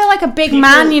make them feel like a big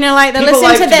man. Like they're people listening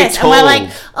like to to be this, and we're told. like,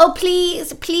 oh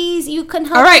please, you can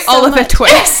help. All right, us so Oliver much.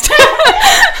 Twist.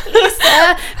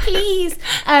 Please.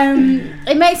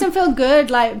 It makes them feel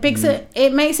good. Like big.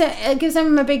 It gives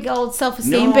them a big old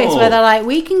self-esteem No. boost where they're like,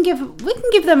 we can give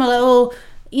them a little.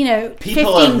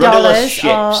 People are $15 rudderless or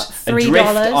ships adrift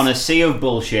 $3. on a sea of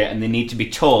bullshit, and they need to be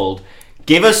told,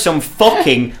 give us some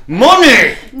fucking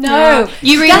money. No,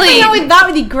 You definitely really- not with that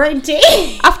with your great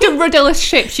tea. After rudderless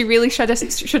ships, you really should have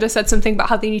said something about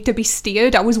how they need to be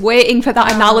steered. I was waiting for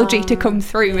that analogy to come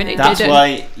through, and it That's didn't.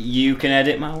 why you can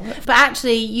edit my work. But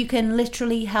actually, you can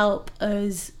literally help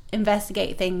us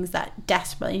investigate things that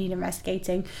desperately need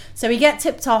investigating. So we get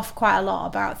tipped off quite a lot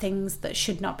about things that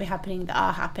should not be happening that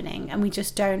are happening, and we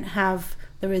just don't have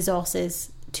the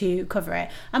resources to cover it.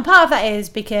 And part of that is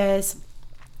because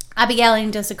Abigail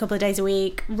only does a couple of days a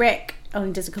week, Rick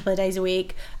only does a couple of days a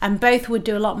week, and both would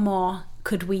do a lot more.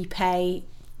 Could we pay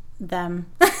them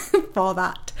for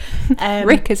that?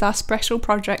 Rick is our special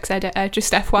projects editor,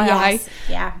 just FYI. Yes,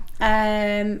 yeah.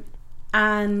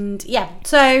 And yeah,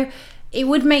 so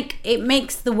it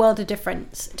makes the world a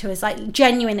difference to us. Like,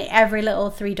 genuinely, every little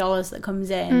 $3 that comes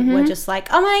in, we're just like,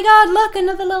 oh my god, look,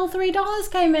 another little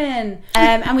 $3 came in.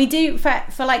 And we do for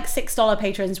like $6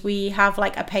 patrons, we have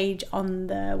like a page on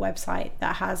the website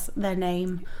that has their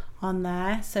name on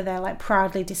there, so they're like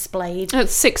proudly displayed.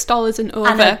 It's $6 and over,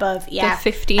 and above, yeah. The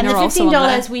 15 and the are also on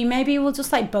there. $15 we maybe will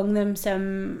just like bung them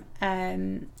some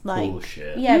like cool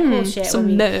shit. Yeah, cool shit.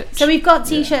 Some merch. So we've got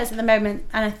t-shirts at the moment,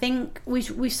 and I think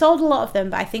we've sold a lot of them,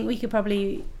 but I think we could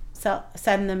probably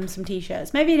send them some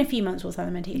t-shirts. Maybe in a few months we'll send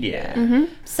them a t-shirt. Yeah.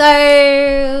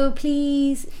 So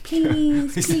please We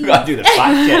still got to do the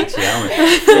fact checks,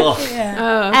 Oh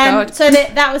God. So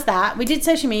that was that. We did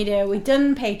social media. We've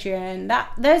done Patreon.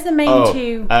 There's the main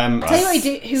two. I'll tell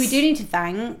you who we do need to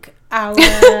thank. Our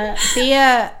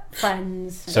beer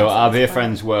friends. So our beer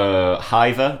friends were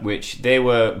Hiver, which they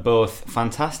were both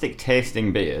fantastic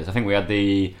tasting beers. I think we had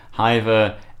the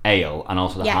Hiver Ale and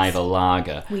also the Hiver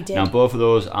Lager. We did. Now both of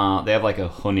those they have like a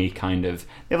honey kind of,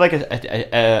 they have like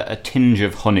a tinge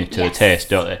of honey to the taste,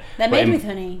 don't they? They're made with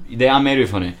honey. They are made with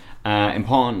honey.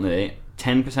 Importantly,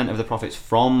 10% of the profits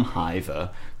from Hiver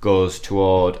goes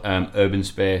toward urban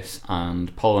space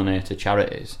and pollinator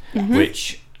charities,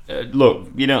 which look,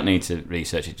 you don't need to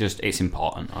research it, just it's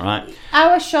important, all right?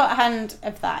 Our shorthand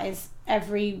of that is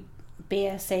every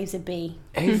beer saves a bee.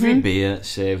 Every beer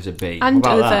saves a bee. And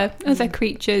other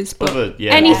creatures, but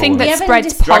anything that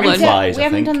spreads pollen. Dragonflies, we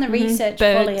haven't done the research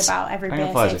fully Birds. about every beer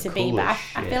Dragonflies saves a are bee, cool but as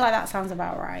I feel like that sounds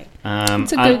about right.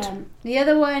 It's a good. The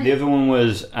other one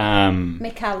was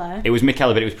Mikkeller. It was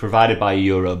Mikkeller, but it was provided by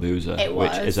Euroboozer, It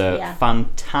which was, is a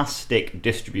fantastic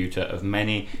distributor of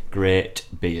many great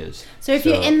beers. So if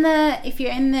you're in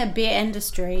the beer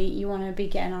industry, you want to be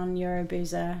getting on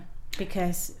Euroboozer,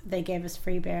 because they gave us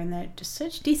free beer and they're just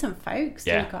such decent folks,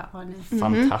 to be quite honest.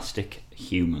 Fantastic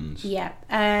humans. Yeah.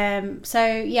 So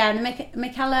yeah, the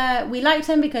Mikkeller, we liked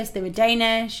them because they were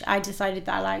Danish. I decided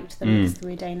that I liked them because they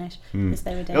were Danish.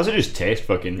 They also just taste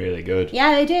fucking really good.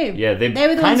 Yeah, they do. Yeah, they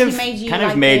were the ones who made you kind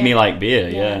like of made beer. me like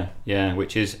beer. Yeah,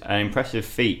 which is an impressive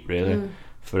feat, really,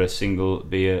 for a single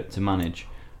beer to manage.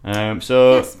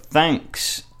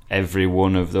 Thanks, every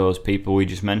one of those people we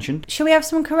just mentioned. Shall we have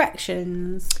some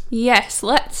corrections? Yes,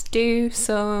 let's do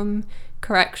some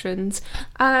corrections.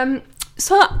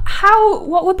 So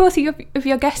what were both of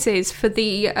your guesses for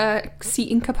the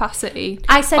seating capacity?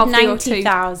 I said of the O2?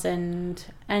 90,000.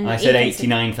 And I said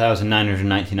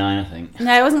 89,999, I think.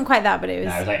 No, it wasn't quite that, but it was...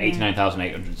 No, it was like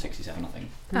 89,867, I think.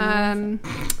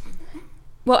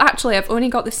 Well, actually, I've only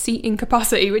got the seating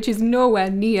capacity, which is nowhere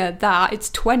near that.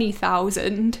 It's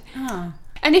 20,000. Oh.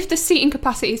 And if the seating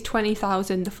capacity is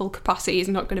 20,000, the full capacity is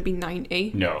not going to be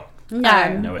 90. No.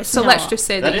 No, it's so not. let's just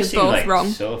say that you're both like wrong.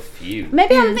 So few.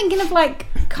 Maybe I'm thinking of like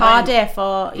Cardiff,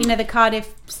 or the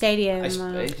Cardiff Stadium. I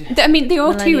mean, the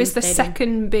O2 Millennium is the Stadium.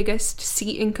 second biggest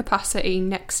seating capacity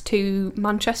next to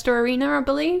Manchester Arena, I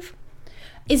believe.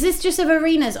 Is this just of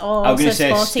arenas or I'm going also to say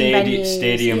sporting venues?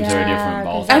 stadiums are a different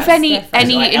ball. Of any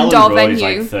Like indoor Ellen Road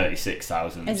venue. is like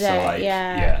 36,000. Is so it? like,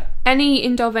 Yeah. Any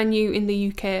indoor venue in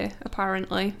the UK,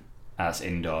 apparently. That's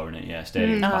indoor, isn't it? Yeah,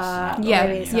 stadium passes.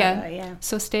 Yeah.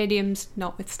 So stadiums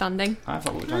notwithstanding. I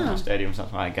thought we were talking about stadiums,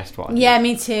 that's why I guessed what I did. Yeah,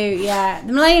 me too. Yeah,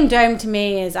 the Millennium Dome to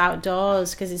me is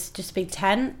outdoors because it's just a big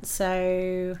tent.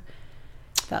 So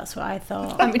that's what I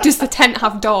thought. I mean, does the tent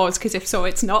have doors? Because if so,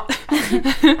 it's not.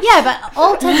 Yeah, but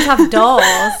all tents have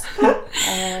doors.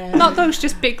 Not those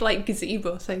just big like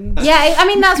gazebo things. Yeah, I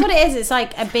mean that's what it is. It's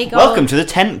like a big. Welcome to the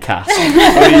Tent Cast,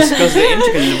 where we discuss the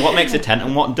intricacies of what makes a tent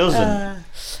and what doesn't.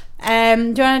 Do you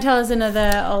want to tell us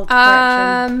another old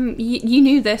correction? You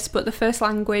knew this, but the first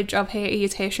language of Haiti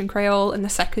is Haitian Creole, and the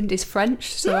second is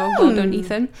French. So well done,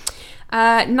 Ethan.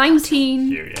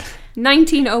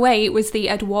 1908 was the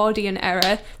Edwardian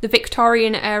era. The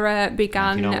Victorian era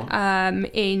began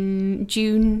in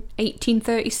June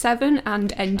 1837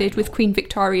 and ended with Queen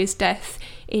Victoria's death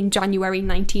in January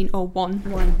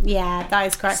 1901. Yeah, that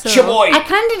is correct. So, I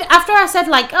kind of, after I said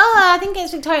like, I think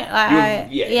it's Victorian. I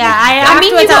mean,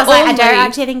 afterwards I was like, I don't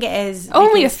actually think it is.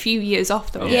 Only a few years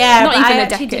off though. Yeah, not even a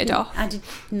actually decade off. I did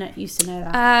not used to know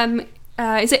that.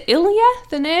 Is it Ilya,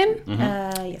 the name?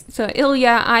 Yes. So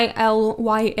Ilya,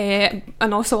 Ilya,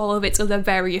 and also all of its other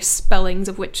various spellings,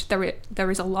 of which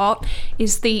there is a lot,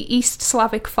 is the East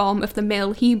Slavic form of the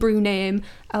male Hebrew name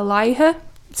Elijah.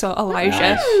 So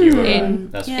Elijah Nice, you were in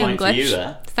right. That's a Yeah. point for English. you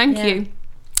there. Thank you.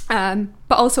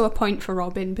 But also a point for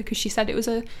Robin because she said it was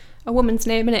a woman's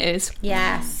name, and it is.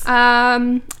 Yes.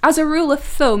 As a rule of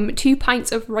thumb, 2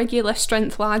 pints of regular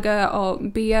strength lager or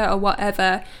beer or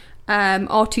whatever,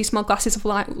 or 2 small glasses of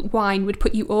wine would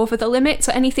put you over the limit.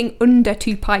 So anything under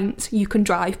 2 pints, you can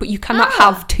drive, but you cannot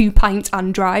have 2 pints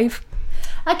and drive.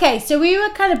 Okay, so we were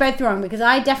kind of both wrong because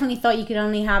I definitely thought you could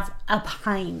only have a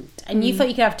pint, and you thought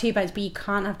you could have 2 pints, but you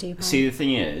can't have 2 pints. See, the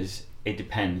thing is, it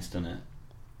depends, doesn't it?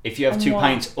 If you have On 2 what?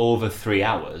 pints over 3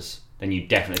 hours, then you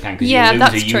definitely can because Yeah, you lose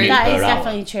that's a true. unit That per is hour.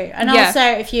 definitely true. And Yeah. also,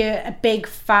 if you're a big,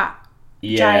 fat,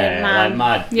 giant man. like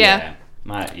mad. Yeah.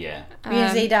 Yeah.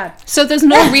 Usually dad. So there's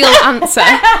no real answer.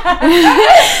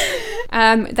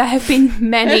 There have been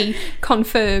many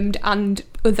confirmed and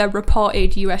other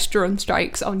reported US drone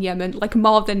strikes on Yemen, like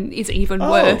more than is even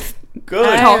worth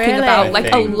good. talking really? about, like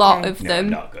a think- lot of No, them.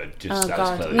 not good. Just Oh, that was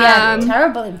God. close. Yeah,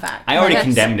 terrible, in fact. I already That's-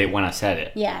 condemned it when I said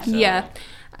it. Yeah. so- Yeah.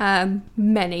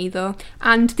 Many though.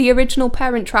 And the original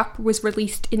Parent Trap was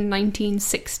released in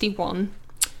 1961.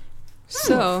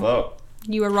 So Fuck.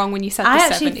 you were wrong when you said the I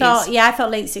actually 70s. I thought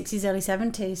late 60s, early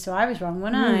 70s, so I was wrong,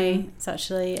 wasn't I? It's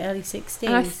actually early 60s.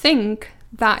 And I think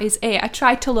that is it. I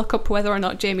tried to look up whether or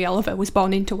not Jamie Oliver was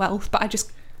born into wealth, but I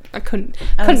couldn't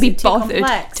is be it too bothered,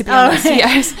 complex? to be Oh, honest. right.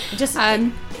 Yes. Just,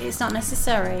 it's not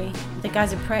necessary. The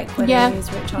guy's a prick, whether Yeah.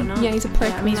 he's rich or not. Yeah, he's a prick.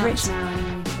 Yeah, I mean, he's and rich that's- now. Anyway.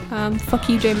 Fuck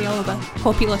you, Jamie Oliver.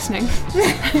 Hope you're listening. He's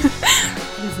not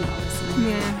listening.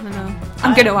 Yeah, I know.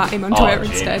 I'm going to at him on Twitter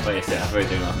Jane, instead. Please, I thought you were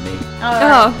doing that to me.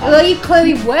 Oh, well, you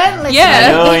clearly weren't listening.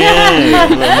 Yeah. Oh,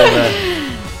 yeah.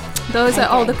 Those are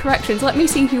all the corrections. Let me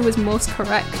see who was most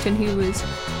correct and who was...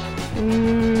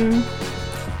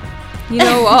 you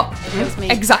know what? It was me.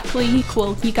 Exactly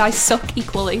equal. You guys suck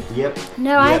equally. Yep.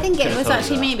 No, I Yep, think it could've was told you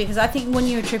actually that. me because I think when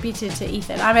you attributed to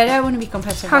Ethan, I mean, I don't want to be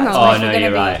competitive. Hang about on. this, Oh, but if no, we're you're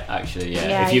gonna be right, actually, yeah.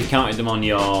 Yeah. If you've counted them on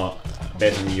your...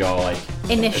 based on your, like...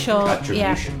 Initial,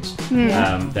 attributions,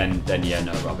 then yeah,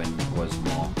 no, Robin was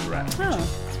more correct. Oh,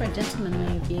 that's very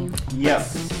gentlemanly of you. Yep.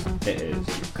 It is,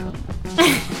 you cunt.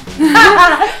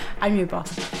 I'm your boss.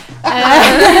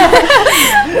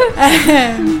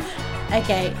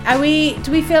 Okay,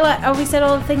 do we feel like, have we said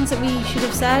all the things that we should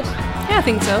have said? Yeah, I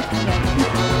think so. Okay.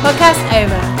 Podcast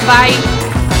over. Bye.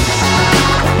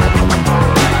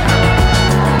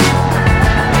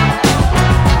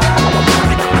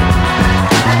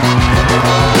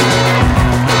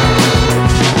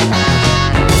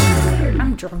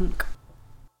 I'm drunk.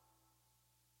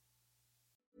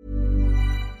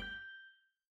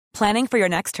 Planning for your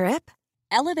next trip?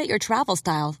 Elevate your travel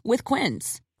style with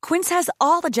Quince. Quince has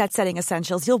all the jet-setting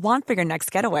essentials you'll want for your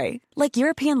next getaway, like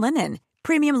European linen,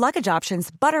 premium luggage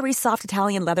options, buttery soft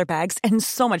Italian leather bags, and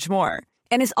so much more.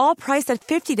 And is all priced at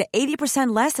 50 to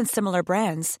 80% less than similar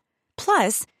brands.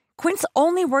 Plus, Quince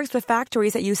only works with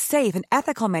factories that use safe and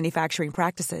ethical manufacturing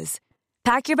practices.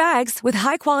 Pack your bags with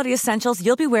high-quality essentials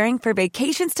you'll be wearing for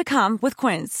vacations to come with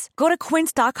Quince. Go to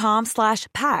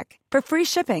quince.com/pack for free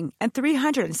shipping and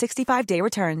 365-day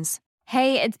returns.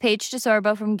 Hey, it's Paige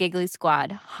DeSorbo from Giggly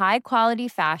Squad. High quality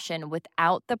fashion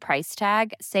without the price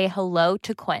tag. Say hello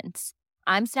to Quince.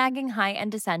 I'm snagging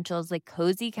high-end essentials like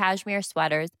cozy cashmere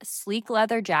sweaters, sleek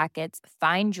leather jackets,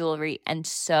 fine jewelry, and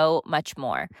so much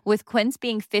more. With Quince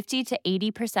being 50 to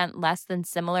 80% less than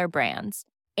similar brands.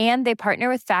 And they partner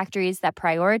with factories that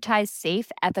prioritize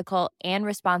safe, ethical, and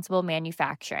responsible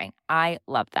manufacturing. I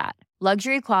love that.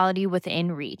 Luxury quality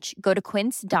within reach. Go to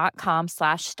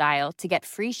quince.com/style to get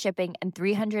free shipping and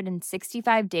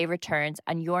 365-day returns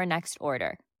on your next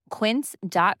order.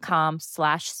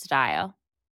 Quince.com/style.